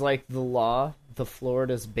 There's like the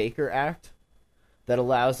Florida's Baker Act that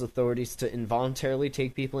allows authorities to involuntarily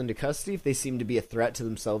take people into custody if they seem to be a threat to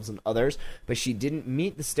themselves and others. But she didn't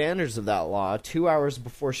meet the standards of that law 2 hours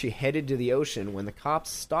before she headed to the ocean when the cops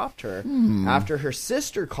stopped her after her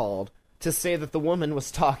sister called to say that the woman was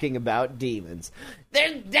talking about demons.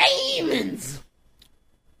 They're demons!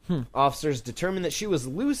 Officers determined that she was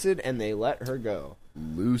lucid and they let her go.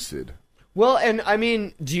 Lucid. Well, and I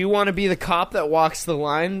mean, do you want to be the cop that walks the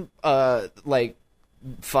line, like,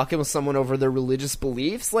 fucking with someone over their religious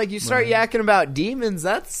beliefs? Like, you start yakking about demons,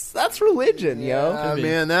 that's religion, yo.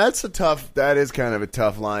 Man, that is kind of a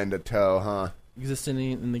tough line to toe, huh? Existing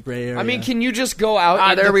in the gray area. I mean, can you just go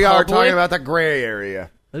out into There we are public? talking about the gray area.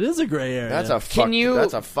 it is a gray area. That's a fuck. Can you-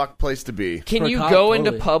 That's a fuck place to be. Can For a you cop, go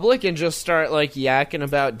into totally. public and just start, like, yakking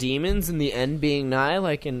about demons and the end being nigh,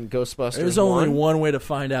 like in Ghostbusters There's only 1? one way to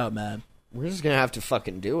find out, man. We're just gonna have to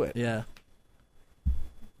fucking do it. Yeah.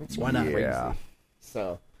 Why not? Yeah.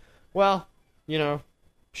 So, well, you know,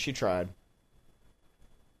 she tried.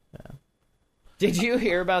 Yeah. Did you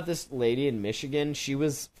hear about this lady in Michigan? She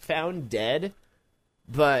was found dead,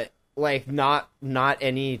 but like not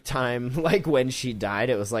any time like when she died.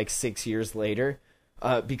 It was like 6 years later,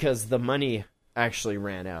 because the money actually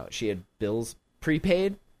ran out. She had bills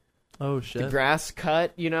prepaid. Oh The shit. grass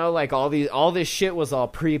cut, you know, like all this shit was all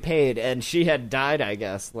prepaid, and she had died, I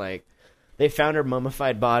guess. Like, they found her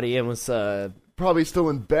mummified body and was Probably still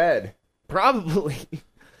in bed. probably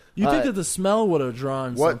You think that the smell would have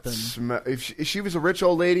drawn What something? if she was a rich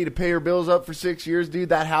old lady to pay her bills up for 6 years, dude?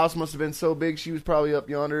 That house must have been so big. She was probably up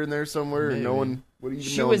yonder in there somewhere, and no one would even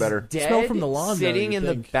she know was better. dead, Smell from the lawn, though, sitting you'd in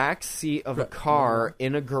think. the back seat of a car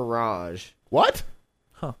in a garage. What?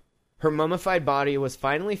 Her mummified body was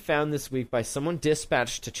finally found this week by someone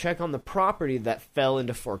dispatched to check on the property that fell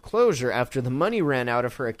into foreclosure after the money ran out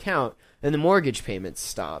of her account and the mortgage payments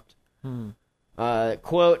stopped.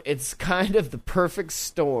 Quote, "It's kind of the perfect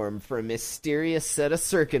storm for a mysterious set of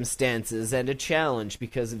circumstances and a challenge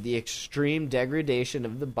because of the extreme degradation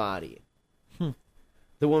of the body."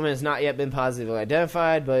 The woman has not yet been positively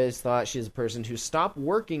identified, but it's thought she is a person who stopped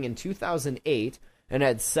working in 2008 and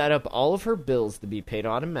had set up all of her bills to be paid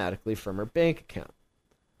automatically from her bank account.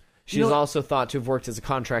 She is also thought to have worked as a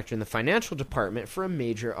contractor in the financial department for a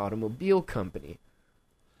major automobile company.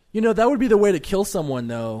 You know, that would be the way to kill someone,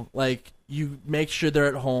 though. Like, you make sure they're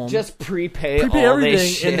at home. Just prepay all everything,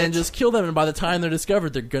 this shit. and then just kill them. And by the time they're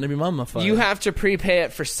discovered, they're going to be mummified. You have to prepay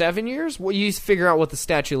it for 7 years? Well, you figure out what the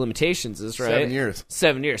statute of limitations is, right? 7 years.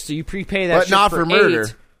 7 years. So you prepay that But shit not for murder.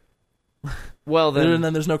 8. Well, and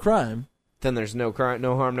then there's no crime. then there's no harm,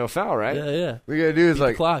 no foul, right? Yeah, yeah. We gotta do is Beat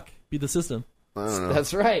like the clock. Beat the system. I don't know.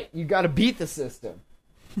 That's right. You got to beat the system.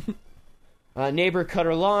 A neighbor cut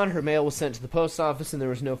her lawn. Her mail was sent to the post office, and there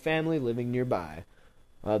was no family living nearby.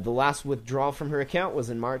 The last withdrawal from her account was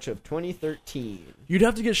in March of 2013. You'd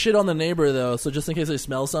have to get shit on the neighbor, though, so just in case they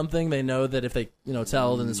smell something, they know that if they,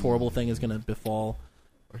 tell, then this horrible thing is going to befall.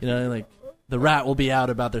 Like, the rat will be out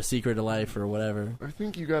about their secret of life or whatever. I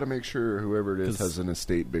think you got to make sure whoever it is has an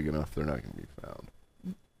estate big enough they're not going to be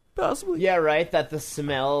found. Possibly. Yeah, right, that the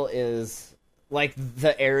smell is... Like,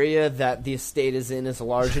 the area that the estate is in is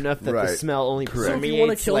large enough that the smell only permeates. So if you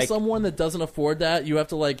want to kill someone that doesn't afford that, you have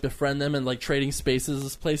to, like, befriend them and, like, trading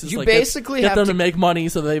places. You like, basically get have them to make money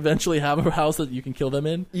so they eventually have a house that you can kill them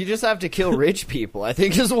in. You just have to kill rich people, I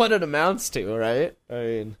think is what it amounts to, right? I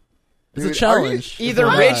mean... It's a challenge. Either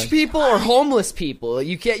rich people or homeless people.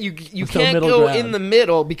 You can't go ground. in the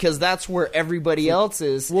middle because that's where everybody else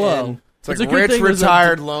is. Whoa. It's like rich,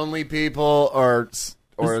 retired, lonely people or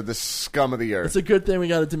the scum of the earth. It's a good thing we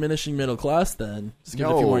got a diminishing middle class then. Just give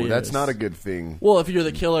it a few more years. That's not a good thing. Well, if you're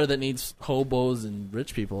the killer that needs hobos and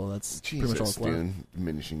rich people, that's pretty much all it's left.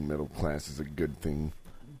 Diminishing middle class is a good thing.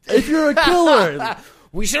 If you're a killer...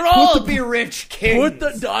 We should all be rich kings. Put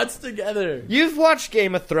the dots together. You've watched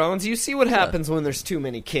Game of Thrones. You see what happens when there's too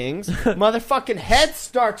many kings. Motherfucking heads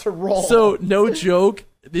start to roll. So, no joke,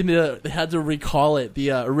 they had to recall it.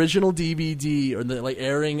 The original DVD or the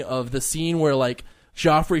airing of the scene where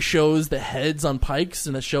Joffrey shows the heads on pikes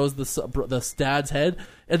and it shows the dad's head.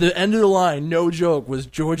 At the end of the line, no joke, was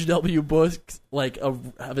George W. Bush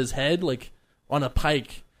have his head on a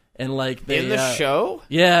pike. And they, in the show?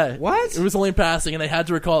 Yeah. What? It was only passing, and they had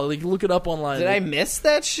to recall it. Look it up online. Did I miss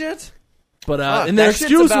that shit? But and their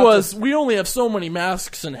excuse was, we only have so many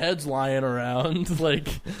masks and heads lying around.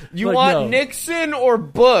 You want Nixon or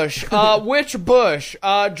Bush? Which Bush?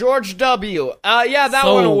 George W. Yeah, that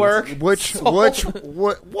one will work.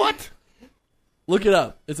 What? Look it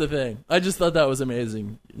up. It's a thing. I just thought that was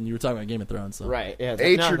amazing. And you were talking about Game of Thrones. So. Right. Yeah,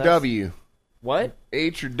 H or W? What?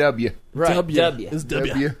 H or W? Right. W. It's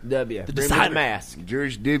W. W. The Bring me decider. the mask.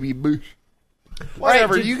 George W. Bush.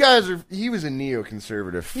 Whatever. Right, you guys are... He was a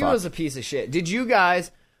neoconservative fuck. He was a piece of shit. Did you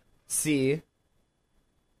guys see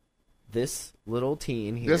this little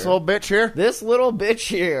teen here? This little bitch here? This little bitch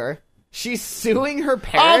here. She's suing her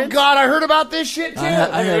parents. Oh, God, I heard about this shit, too.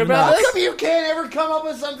 I heard How about come you can't ever come up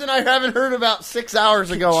with something I haven't heard about 6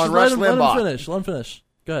 hours ago on Rush Let Limbaugh? him finish.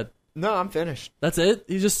 Go ahead. No, I'm finished. That's it?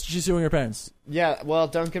 She's suing her parents. Yeah, well,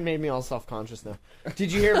 Duncan made me all self-conscious now.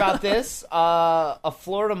 Did you hear about this? A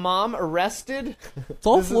Florida mom arrested. It's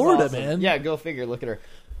all Florida, awesome. man. Yeah, go figure. Look at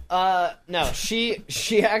her. No,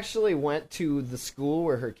 she actually went to the school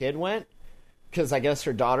where her kid went because I guess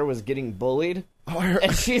her daughter was getting bullied.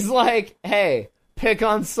 And she's like, hey, pick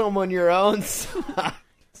on someone your own size.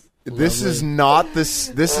 This is not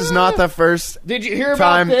the first. Did you hear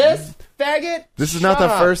time about this, faggot? This is not the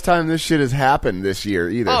first time this shit has happened this year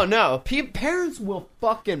either. Oh no, parents will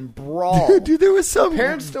fucking brawl. Dude, there was some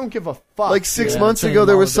parents don't give a fuck. Like 6 months ago,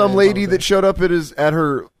 there was some lady that showed up at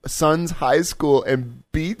her son's high school and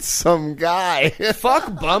beat some guy.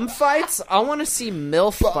 Fuck bum fights. I want to see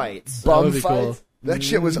MILF fights. Bum fights. Cool. That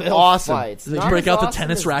shit was MILF awesome. Fights. They break out the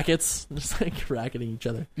tennis rackets, just racketing each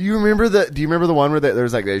other. Do you remember the one where there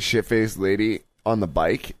was that shit faced lady on the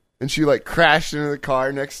bike and she crashed into the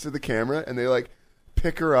car next to the camera and they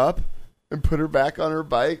pick her up and put her back on her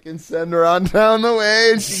bike and send her on down the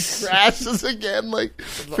way and she crashes again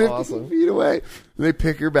 50 feet away. And they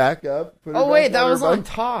pick her back up. Put her back that on was her on bike.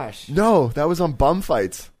 Tosh. No, that was on Bum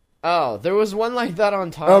Fights. Oh, there was one like that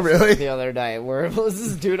on Tosh really? the other night where it was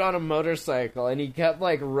this dude on a motorcycle and he kept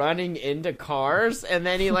running into cars and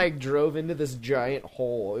then he drove into this giant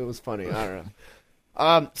hole. It was funny. I don't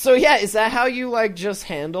know. So yeah, is that how you just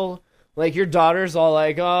handle your daughter's all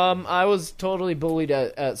I was totally bullied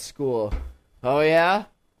at school. Oh yeah?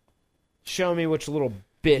 Show me which little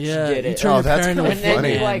bitch did it. That's and kind of then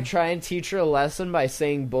funny. you try and teach her a lesson by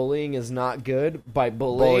saying bullying is not good by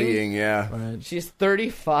bullying. Bullying, yeah. Right. She's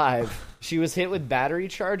 35. She was hit with battery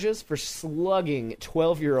charges for slugging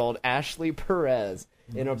 12-year-old Ashley Perez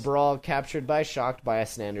in a brawl captured by shocked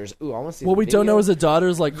bystanders. Ooh, I want to see. What we video. don't know is the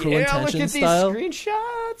daughter's cruel intention look at style. These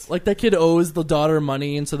screenshots. That kid owes the daughter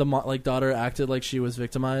money, and so the daughter acted like she was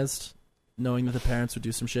victimized, knowing that the parents would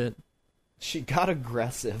do some shit. She got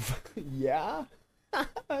aggressive. Yeah.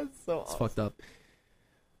 That's so awesome. It's fucked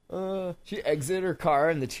up. She exited her car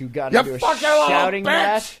and the two got You into a fucking shouting little bitch!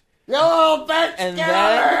 match. You little bitch! And Get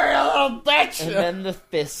then- over here, you little bitch! And then the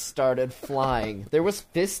fists started flying. There was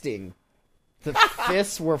fisting. The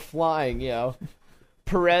fists were flying,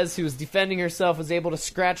 Perez, who was defending herself, was able to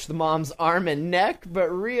scratch the mom's arm and neck, but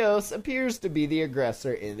Rios appears to be the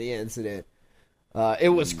aggressor in the incident. It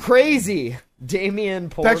was crazy.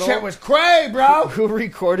 Damian Portal. That shit was cray, bro. Who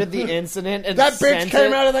recorded the incident and That bitch sent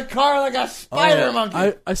came it. out of the car like a spider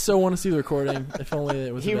monkey. I so want to see the recording. If only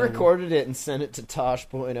it was He available. recorded it and sent it to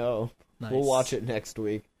Tosh.0. Nice. We'll watch it next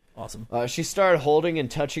week. Awesome. She started holding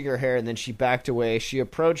and touching her hair, and then she backed away. She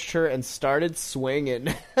approached her and started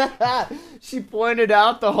swinging. She pointed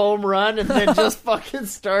out the home run and then just fucking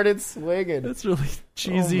started swinging. That's really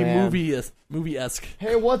cheesy man. movie-esque.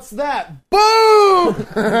 Hey, what's that?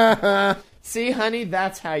 Boom! See, honey,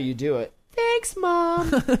 that's how you do it. Thanks, Mom.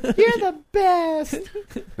 You're the best.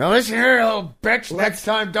 Now listen here, little bitch. Next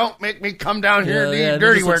time, don't make me come down here and do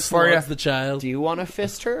dirty work for you. The child. Do you want to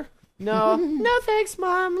fist her? No. No, thanks,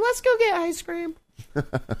 Mom. Let's go get ice cream.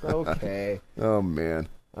 Okay. Oh, man.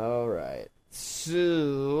 All right.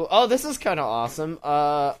 So, this is kind of awesome.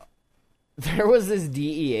 There was this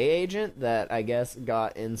DEA agent that I guess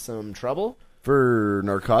got in some trouble. For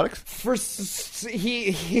narcotics?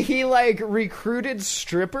 He like recruited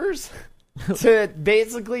strippers to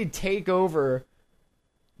basically take over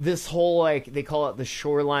this whole, like, they call it the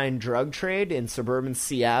shoreline drug trade in suburban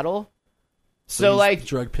Seattle. So like,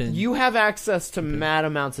 drug pin. you have access to mad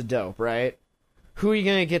amounts of dope, right? Who are you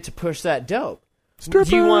gonna get to push that dope? Strippers.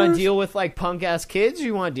 Do you want to deal with like punk ass kids, or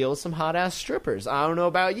you want to deal with some hot ass strippers? I don't know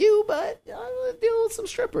about you, but I want to deal with some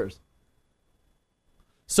strippers.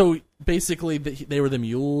 So basically, they were the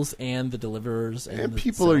mules and the deliverers, And the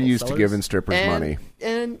people are used to sellers? giving strippers money.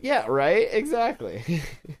 And yeah, right, exactly.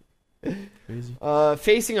 Crazy.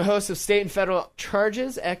 Facing a host of state and federal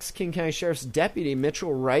charges, ex-King County Sheriff's Deputy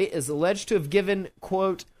Mitchell Wright is alleged to have given,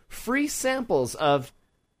 quote, free samples of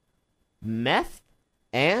meth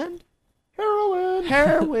and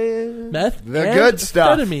heroin. Meth, The and good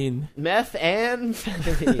stuff. amphetamine. Meth and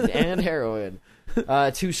amphetamine and heroin.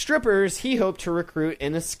 To strippers he hoped to recruit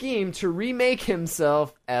in a scheme to remake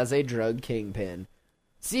himself as a drug kingpin.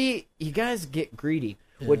 See, you guys get greedy.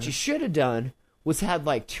 What you should have done was had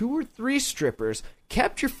like 2 or 3 strippers,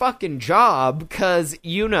 kept your fucking job, because,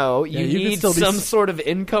 you know, you you could need still be some sort of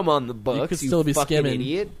income on the books. You could still be fucking skimming.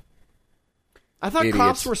 idiot. I thought Idiots.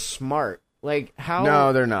 cops were smart. Like, how...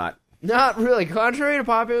 No, they're not. Not really. Contrary to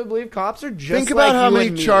popular belief, cops are just Think like about how you many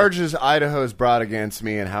and me. charges Idaho's brought against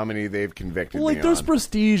me and how many they've convicted Well, like, me there's on.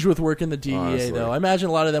 prestige with working the DEA, Honestly. though. I imagine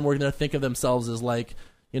a lot of them working there think of themselves as, like,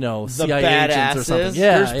 you know, The CIA agents or something. badasses.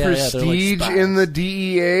 Yeah, There's they're like prestige spies. in the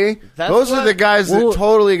DEA. That's Those are what- the guys Well, that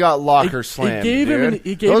totally got locker it slammed. gave him dude.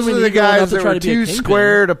 it gave Those him are an the ego enough guys to that try were to be a too kingpin.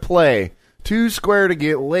 square to play, too square to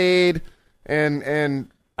get laid, and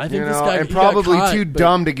I think you this know, guy and he got probably caught, too but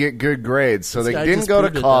dumb to get good grades. So this they guy didn't just go to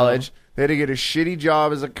proved it, college. They had to get a shitty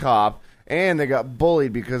job as a cop. And they got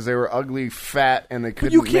bullied because they were ugly, fat, and they But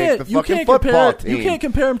couldn't you make can't the you fucking can't football compare team. you can't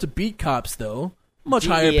compare him to beat cops though. Much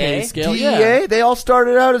higher DEA? pay scale. DEA, Yeah, they all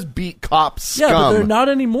started out as beat cop scum. yeah, but they're not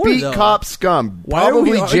anymore. Beat though. cop scum. Why are we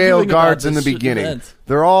Probably arguing jail about guards in the this shit beginning. event?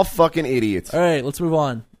 They're all fucking idiots. All right, let's move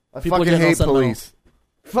on. I People are fucking getting all hate sentimental. police.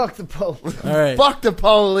 Fuck the police. All right, Fuck the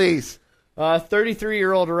police.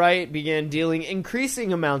 33-year-old Wright began dealing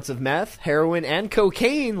increasing amounts of meth, heroin, and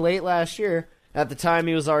cocaine late last year. At the time,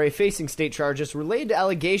 he was already facing state charges related to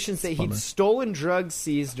allegations that he'd stolen drugs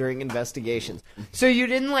seized during investigations. So you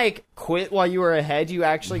didn't, like, quit while you were ahead. You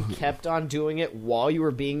actually kept on doing it while you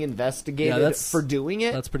were being investigated that's- for doing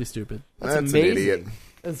it? that's pretty stupid. That's an amazing. idiot.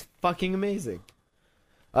 That's fucking amazing.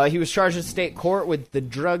 He was charged in state court with the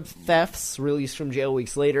drug thefts, released from jail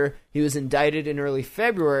weeks later. He was indicted in early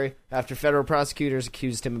February after federal prosecutors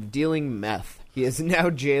accused him of dealing meth. He is now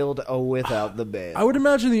jailed without the bail. I would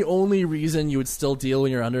imagine the only reason you would still deal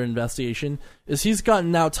when you're under investigation is he's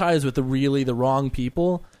gotten now ties with the wrong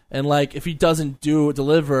people, and like if he doesn't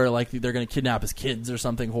deliver, like they're gonna kidnap his kids or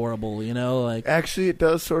something horrible, you know? Like Actually, it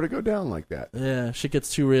does sort of go down like that. yeah, shit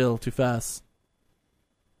gets too real too fast.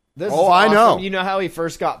 This Oh, is I awesome. know. You know how he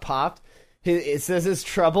first got popped? It says his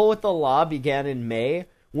trouble with the law began in May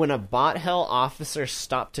when a Bot Hell officer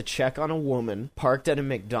stopped to check on a woman parked at a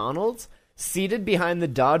McDonald's. Seated behind the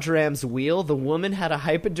Dodge Ram's wheel, the woman had a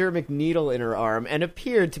hypodermic needle in her arm and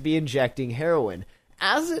appeared to be injecting heroin.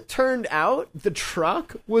 As it turned out, the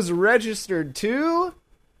truck was registered to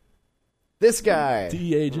this guy.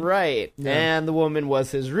 DEA agent. Right. Yeah. And the woman was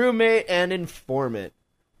his roommate and informant.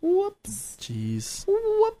 Whoops. Jeez,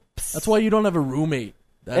 Whoops. that's why you don't have a roommate.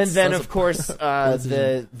 And then, that's of course,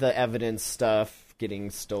 decision. the evidence stuff getting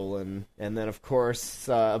stolen, and then, of course,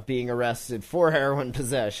 being arrested for heroin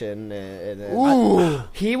possession.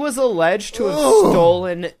 He was alleged to have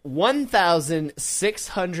stolen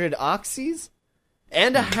 1,600 oxys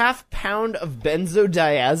and a half pound of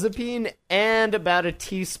benzodiazepine, and about a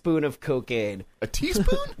teaspoon of cocaine. A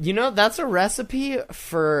teaspoon? You know, that's a recipe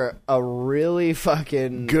for a really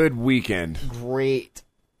fucking Good weekend. great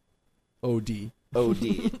OD.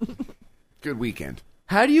 OD. Good weekend.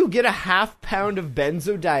 How do you get a half pound of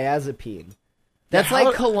benzodiazepine? That's Yeah,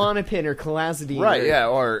 like Klonopin or Clozidine. Right, or, yeah,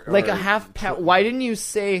 or like a half pound. Why didn't you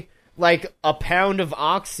say like a pound of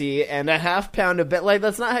Oxy and a half pound of like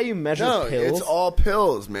that's not how you measure No, pills. it's all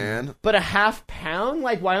pills, man. But a half pound?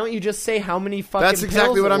 Like, why don't you just say how many fucking That's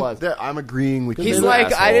exactly pills what it was? I'm agreeing with you. He's you like,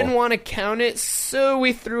 asshole. I didn't want to count it, so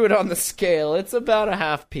we threw it on the scale. It's about a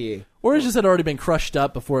half P. Or it just had already been crushed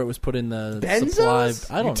up before it was put in the Benzos? supply.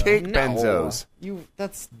 I don't know. Take No. benzos.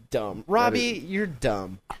 That's dumb. Robbie, you're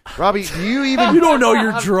dumb. Robbie, do you even... You don't know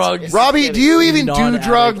your drugs. Robbie, do you even do Non-addict.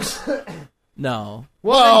 drugs? No.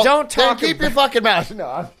 Well, then don't talk Keep your fucking mouth.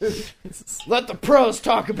 No, Let the pros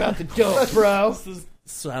talk about the dope, bro.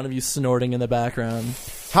 Sound of you snorting in the background.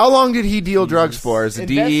 How long did he deal drugs for as a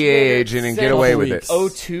DEA Investigator agent and said get away with it?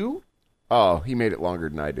 weeks. 02? Oh, he made it longer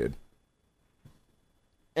than I did.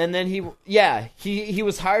 And then he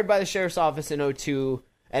was hired by the sheriff's office in 02,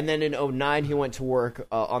 and then in 09 he went to work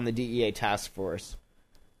on the DEA task force.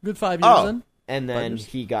 Good 5 years Oh. then. And then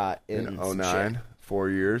he got In some 09, shit. 4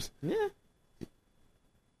 years. Yeah.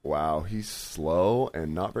 Wow, he's slow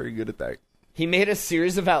and not very good at that. He made a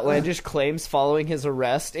series of outlandish claims following his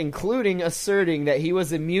arrest, including asserting that he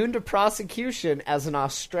was immune to prosecution as an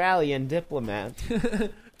Australian diplomat.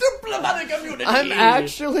 Diplomatic immunity. I'm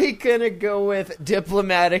actually gonna go with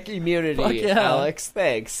diplomatic immunity, Fuck yeah. Alex.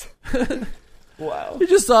 Thanks. Wow. He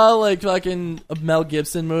just saw like fucking a Mel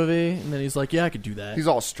Gibson movie, and then he's like, "Yeah, I could do that." He's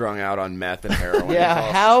all strung out on meth and heroin. Yeah, He's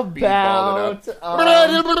all how speedballed it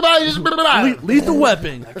about... up. Lethal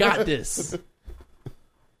weapon. I got this.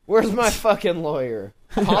 Where's my fucking lawyer?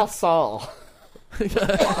 Paul Saul.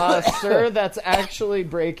 Sir, that's actually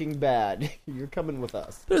Breaking Bad. You're coming with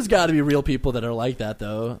us. There's got to be real people that are like that,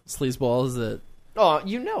 though. Sleazeballs that, Oh,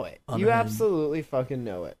 you know it. You Unhinged. absolutely fucking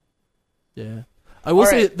know it. yeah. I will All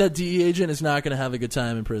say right. that DE agent is not going to have a good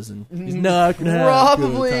time in prison. He's not going to have a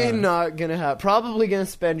good Probably time. not gonna have. Probably gonna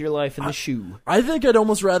spend your life in the shoe. I think I'd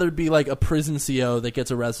almost rather be like a prison CO that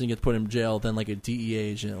gets arrested and gets put in jail than like a DE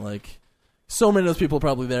agent. Like, so many of those people are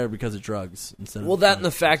probably there because of drugs instead of... Well, that and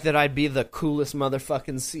the fact that I'd be the coolest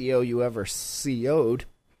motherfucking CO you ever CO'd.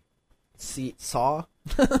 Saw?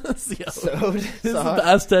 CO. Sewed? This is Saw? the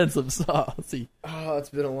past tense of saw. See. Oh,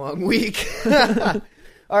 it's been a long week.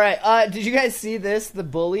 All right, did you guys see this? The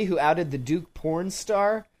bully who outed the Duke porn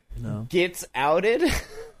star No. gets outed.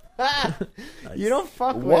 You don't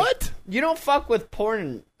fuck with What? You don't fuck with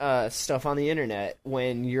porn stuff on the internet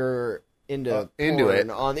when you're into Into porn it.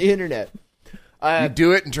 on the internet. You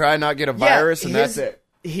do it and try and not get a virus, and that's it.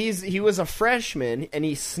 He was a freshman and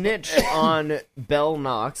he snitched on Bell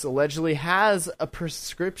Knox. Allegedly has a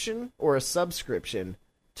prescription or a subscription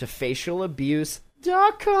to facialabuse.com.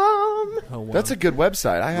 Oh, wow. That's a good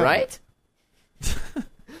website. I have Right?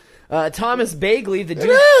 Thomas Bagley, the Duke,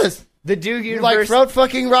 Yes. the Duke You like University throat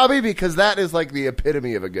fucking Robbie because that is like the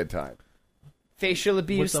epitome of a good time.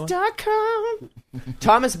 facialabuse.com.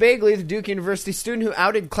 Thomas Bagley, the Duke University student who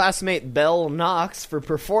outed classmate Bell Knox for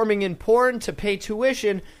performing in porn to pay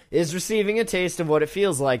tuition, is receiving a taste of what it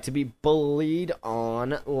feels like to be bullied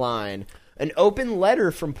online. An open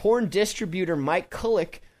letter from porn distributor Mike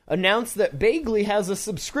Kullick announced that Bagley has a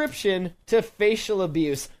subscription to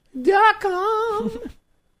facialabuse.com.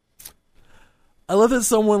 I love that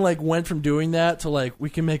someone like went from doing that to like, we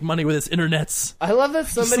can make money with this internets. I love that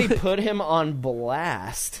somebody put him on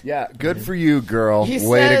blast. Yeah, good for you, girl. He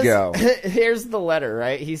Way says, to go. Here's the letter,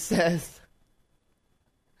 right? He says,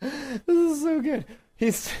 this is so good.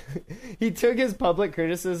 He took his public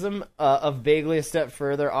criticism of Bagley a step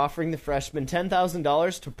further, offering the freshman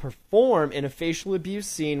 $10,000 to perform in a facial abuse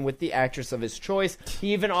scene with the actress of his choice.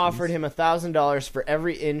 He even offered him $1,000 for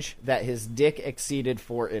every inch that his dick exceeded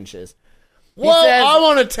 4 inches. He Well, says, I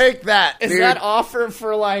want to take that, is dude. that offer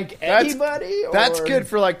for like anybody? That's or- good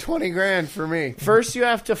for like 20 grand for me. First, you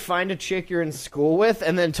have to find a chick you're in school with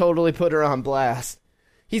and then totally put her on blast.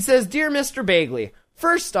 He says, Dear Mr. Bagley,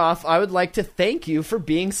 first off, I would like to thank you for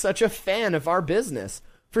being such a fan of our business.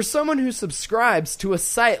 For someone who subscribes to a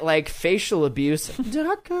site like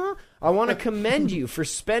facialabuse.com, I want to commend you for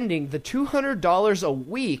spending the $200 a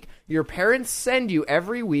week your parents send you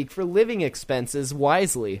every week for living expenses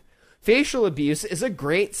wisely. Facial abuse is a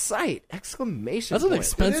great site! Exclamation That's an point.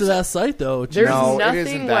 expensive ass site, though. There's No, it nothing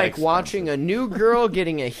isn't that like expensive. watching a new girl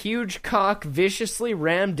getting a huge cock viciously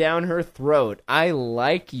rammed down her throat. I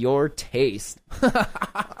like your taste.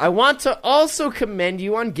 I want to also commend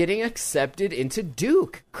you on getting accepted into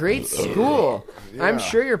Duke. Great school. I'm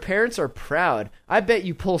sure your parents are proud. I bet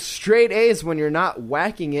you pull straight A's when you're not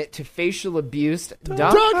whacking it to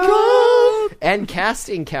facialabuse.com and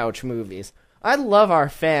casting couch movies. I love our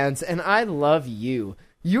fans, and I love you.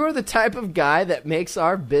 You're the type of guy that makes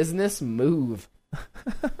our business move.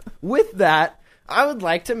 With that, I would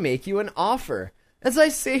like to make you an offer. As I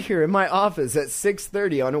sit here in my office at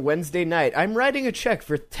 6:30 on a Wednesday night, I'm writing a check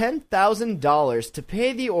for $10,000 to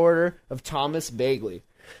pay the order of Thomas Bagley.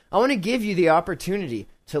 I want to give you the opportunity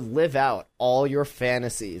to live out all your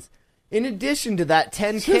fantasies. In addition to that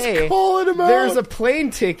 $10K, Just calling him out. there's a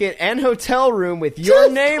plane ticket and hotel room with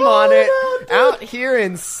your name on it out here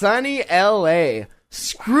in sunny LA.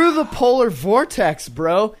 Screw the polar vortex,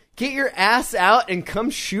 bro. Get your ass out and come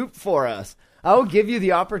shoot for us. I will give you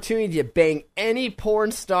the opportunity to bang any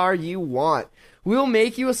porn star you want. We'll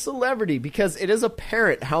make you a celebrity because it is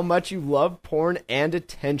apparent how much you love porn and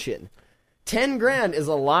attention. 10 grand is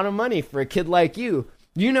a lot of money for a kid like you.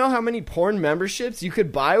 You know how many porn memberships you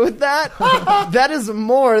could buy with that? That is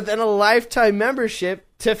more than a lifetime membership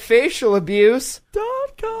to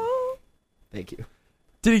facialabuse.com. Thank you.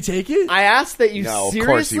 Did he take it? I ask that you No, of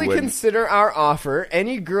course he seriously wouldn't. consider our offer.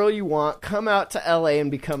 Any girl you want, come out to LA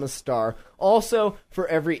and become a star. Also, for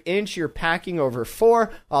every inch you're packing over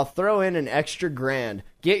 4, I'll throw in an extra grand.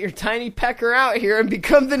 Get your tiny pecker out here and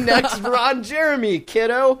become the next Ron Jeremy,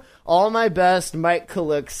 kiddo. All my best, Mike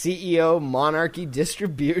Kaluk, CEO, Monarchy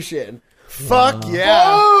Distribution. Fuck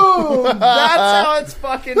yeah. Boom! That's how it's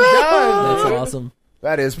fucking done. That's awesome.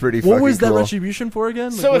 That is pretty fucking What was that cool. retribution for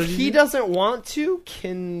again? Like, So what if did he you do? doesn't want to,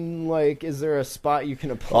 is there a spot you can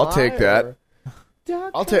apply? I'll take that. or-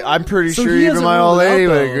 I'm pretty So sure he even hasn't my ruled old it out, lady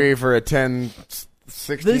would though. agree for a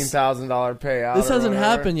 $16,000 payout. This or hasn't whatever.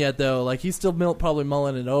 happened yet, though. Like, he's still probably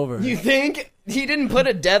mulling it over. You think? He didn't put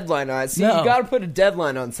a deadline on it. See, No. you gotta put a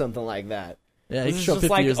deadline on something like that. Yeah, he This can is show just 50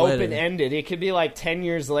 like years later. open-ended. It could be like 10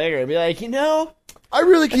 years later and be like, I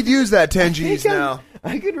really could use that 10 G's think now.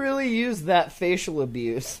 I could really use that facial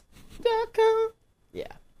abuse. Yeah.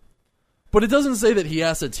 But it doesn't say that he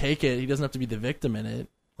has to take it. He doesn't have to be the victim in it.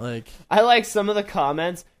 Like, I like some of the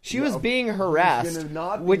comments. She was being He's harassed, gonna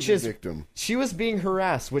not be which the is victim. she was being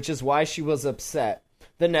harassed, which is why she was upset.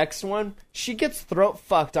 The next one, she gets throat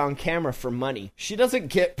fucked on camera for money. She doesn't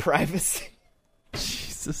get privacy.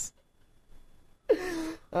 Jesus.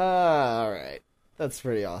 All right. That's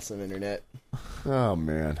pretty awesome, internet. Oh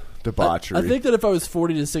man, debauchery. I think that if I was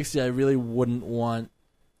 40 to 60, I really wouldn't want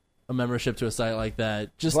a membership to a site like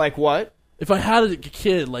that. Just Like what? if I had a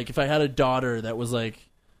kid, like if I had a daughter that was like,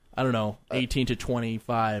 I don't know, 18 to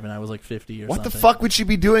 25, and I was like 50 or what something. the fuck would she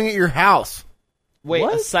be doing at your house? Wait,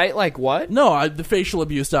 What? a site like what? No, the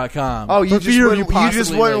facialabuse.com. Oh, you For just fear wouldn't, you just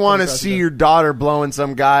possibly, wouldn't like, want to coming across see it. your daughter blowing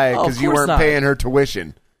some guy Oh, of because you course weren't not. paying her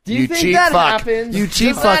tuition. Do you think cheap that fuck. happens? You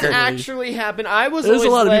cheap Does that fucker. actually happen? I was There's always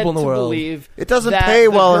a lot of led people in the to world. believe It doesn't that pay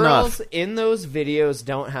the well girls enough. in those videos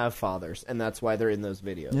don't have fathers, and that's why they're in those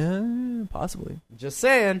videos. Yeah, possibly. Just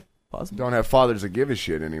saying. Possibly. Don't have fathers that give a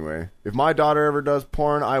shit anyway. If my daughter ever does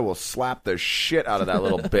porn, I will slap the shit out of that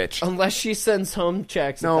little bitch. Unless she sends home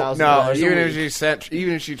checks. No, $1,000 no. a Even if week. she sent,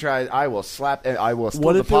 even if she tries, I will slap. I will still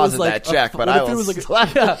What if it deposit was like that check, but what I if it will was like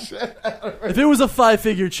slap yeah. the shit. If it was a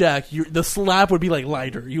 5-figure check, the slap would be like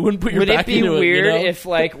lighter. You wouldn't put your Would it back be into weird it. You know? if,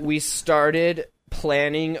 like, we started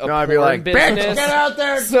planning a No, I'd porn be like, business? bitch, get out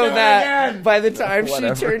there, and so do it that again. by the time she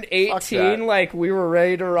Whatever. turned Fuck 18, that. like, we were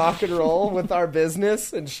ready to rock and roll with our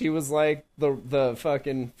business, and she was like the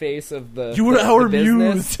fucking face of the You were the our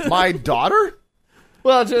business. muse. My daughter?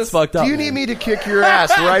 Well, just Fucked up. Do you need me to kick your ass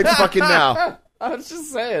right fucking now? I was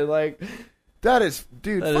just saying, like, That is,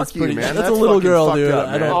 dude. That fuck is you, pretty- man. that's a little fucking girl, fucked dude. Up,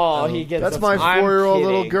 I man. don't- oh, he gets. That's ups- my I'm 4-year-old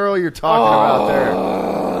little kidding. girl you're talking about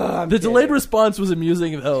there. The delayed response was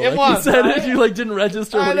amusing, though. It Like was, you said right? it, you like didn't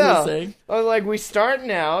register I what he know. was saying. I was like, we start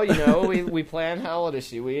now, you know. We plan. How old is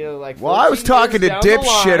she? We like. Well, I was 14 years talking to down the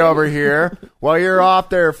dipshit line. over here while you're off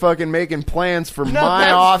there fucking making plans for No, my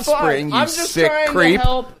that's offspring, fine. you I'm just sick trying creep. To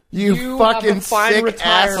help You have fucking a fine sick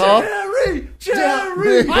retirement. asshole.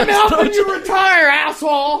 Jerry, I'm helping you retire,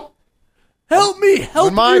 asshole. help me, help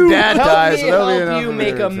When my you. dad Help dies, me there'll be help enough you for me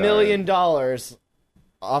make to $1 retire. million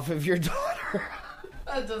off of your daughter.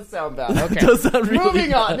 That does sound bad. Okay, does sound really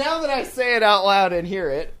moving on. bad. Now that I say it out loud and hear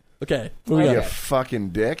it, Okay, moving You on. fucking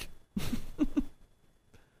dick. This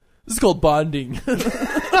is called bonding.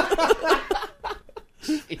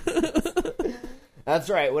 That's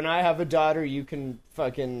right. When I have a daughter, you can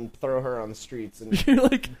fucking throw her on the streets and You're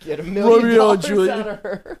like get $1 million Romeo and out Juliet. of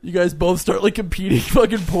her. You guys both start like competing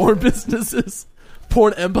fucking porn businesses,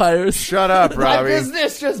 porn empires. Shut up, My Robbie.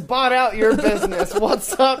 business just bought out your business.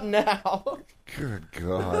 What's up now? Good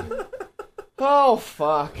God. Oh,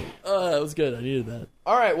 fuck. That was good. I needed that.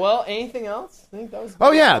 All right, well, anything else? I think that was.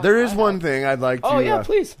 Oh, yeah, there is one thing I'd like to... Oh, yeah,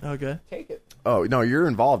 please. Okay. Take it. Oh, no, you're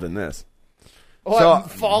involved in this. What, So-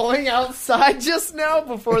 falling outside just now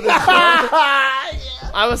before the show?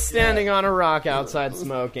 I was standing on a rock outside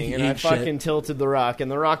smoking, and I Eat shit. fucking tilted the rock, and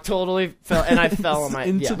the rock totally fell, and I fell on my...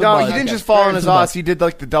 Into yeah. the No, mud. he didn't Okay. just fall on Into his the mud. ass. He did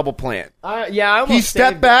like the double plant. Yeah, I almost He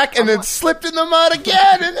stepped saved back it. and then slipped in the mud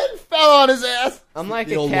again and then fell on his ass. I'm like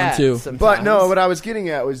The a old cat one, too. sometimes. But no, what I was getting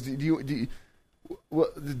at was, the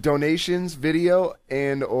donations, video,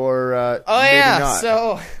 and or Oh, maybe yeah, not.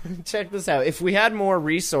 so check this out. If we had more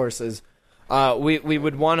resources... we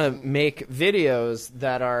would want to make videos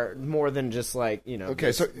that are more than just like, you know, Okay,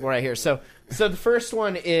 this so- right here. So the first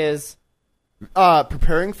one is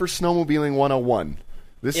preparing for snowmobiling 101.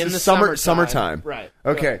 This in is the summertime. Right.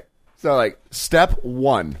 Okay. So like step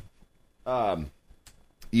 1.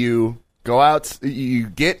 You go out, you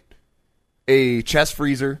get a chest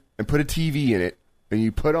freezer and put a TV in it, and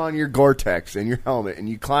you put on your Gore-Tex and your helmet, and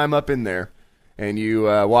you climb up in there, and you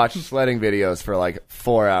watch sledding videos for like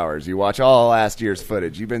 4 hours. You watch all last year's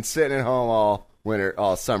footage. You've been sitting at home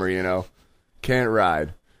all summer, you know. Can't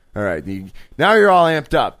ride. All right. Now you're all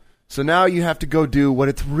amped up. So now you have to go do what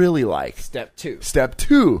it's really like. Step 2. Step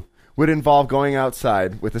 2 would involve going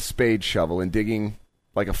outside with a spade shovel and digging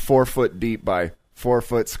like a 4 foot deep by 4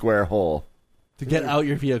 foot square hole. To get out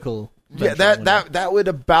your vehicle. Yeah, that would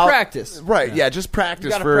about Practice. Right? Yeah, just practice You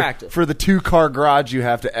gotta for practice. for the 2-car garage you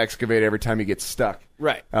have to excavate every time you get stuck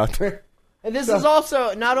Right. out there. And this is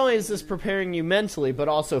also, not only is this preparing you mentally, but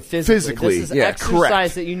also physically. This is yeah, exercise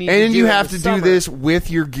correct. that you need and to do you in have the to summer. do this with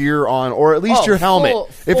your gear on, or at least Oh, your helmet. full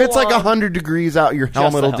If it's like on. 100 degrees out, your Just the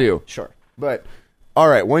helmet will do. helmet. Sure. But all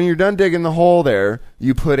right, when you're done digging the hole there,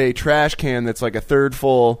 you put a trash can that's like a third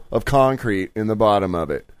full of concrete in the bottom of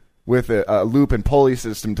it, with a loop and pulley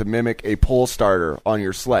system to mimic a pull starter on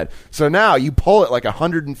your sled. So now you pull it like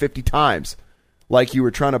 150 times, like you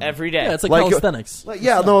were trying to Every day. Yeah, it's like, Like, calisthenics. like you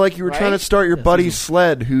were Right? trying to start your Yeah, buddy's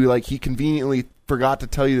sled, who like he conveniently forgot to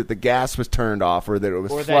tell you that the gas was turned off or that it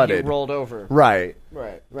was or that flooded. you rolled over. Right,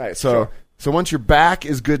 Right. right. So once your back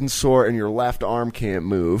is good and sore and your left arm can't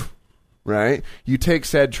move, right? You take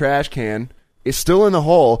said trash can, it's still in the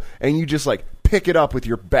hole, and you just like pick it up with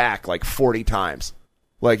your back like 40 times.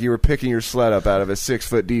 Like you were picking your sled up out of a 6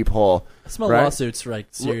 foot deep hole. I smell right? lawsuits, right?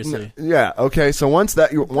 Seriously. Yeah. Okay. So once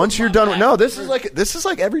you're done with, no, this is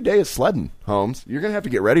like every day is sledding, Holmes. You're gonna have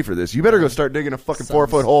to get ready for this. You better go start digging a fucking 4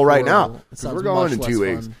 foot hole right now. horrible. It 'Cause sounds we're going in much 2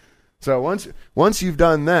 less weeks. fun. So once you've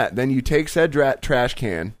done that, then you take said trash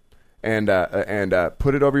can and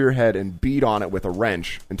put it over your head and beat on it with a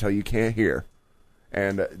wrench until you can't hear,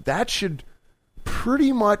 and that should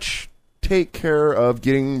pretty much take care of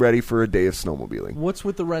getting ready for a day of snowmobiling. What's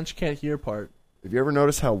with the wrench can't hear part? Have you ever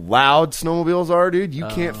noticed how loud snowmobiles are, dude? You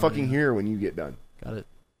can't fucking hear when you get done. Got it.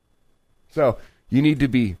 So you need to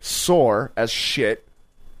be sore as shit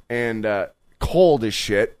and cold as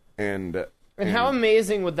shit and how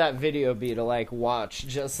amazing would that video be to like watch?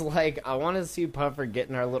 Just like I want to see Puffer get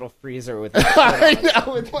in our little freezer with. I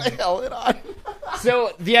know, with my helmet on.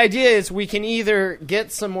 So the idea is we can either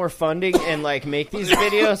get some more funding and like make these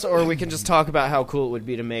videos, or we can just talk about how cool it would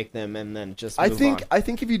be to make them and then just. I Move think on.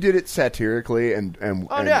 if you did it satirically and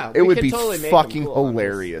yeah, it we would could be totally make fucking them cool on this.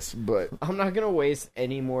 hilarious. But I'm not gonna waste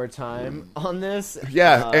any more time on this.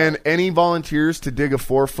 yeah, and any volunteers to dig a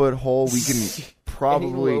 4 foot hole, we can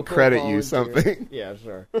probably local credit you volunteer. something. Yeah,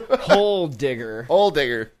 sure. Hole digger, Hole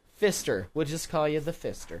digger. Fister. We'll just call you the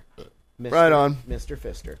Fister. Mr. Right on. Mr.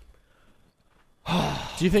 Fister.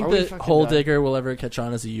 Do you think Are we that fucking hole done? digger will ever catch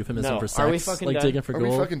on as a euphemism No. for sex? Are we fucking like done? digging for Are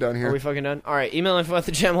gold? we fucking done here? Are we fucking done? All right, email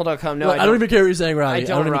info@thejamhole.com. No, Look, I don't even care what you're saying, Robbie. I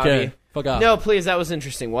don't, even Robbie. care. Fuck off. No, please, that was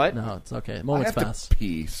interesting. What? No, it's okay. I Moments have pass. to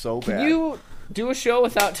pee so bad. Can you do a show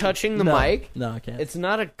without touching the no. mic? No, I can't. It's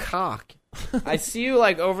not a cock. I see you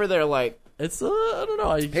like over there like. It's I don't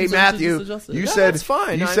know. Hey Matthew, you said that's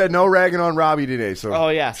fine. you said no ragging on Robbie today, so Oh,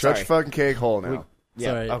 yeah, shut sorry. your fucking cake hole now.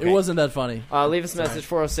 Sorry, okay. it wasn't that funny. Leave us a message,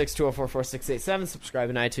 406-204-4687. Subscribe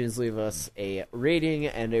on iTunes. Leave us a rating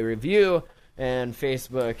and a review. And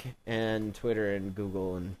Facebook and Twitter and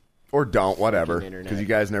Google and Or don't, whatever, Fucking internet. because you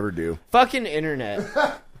guys never do. fucking internet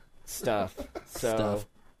stuff. So,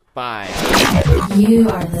 bye. You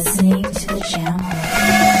are listening to The Jam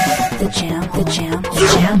Hole. The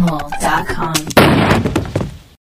Jam Hole. TheJamHole.com.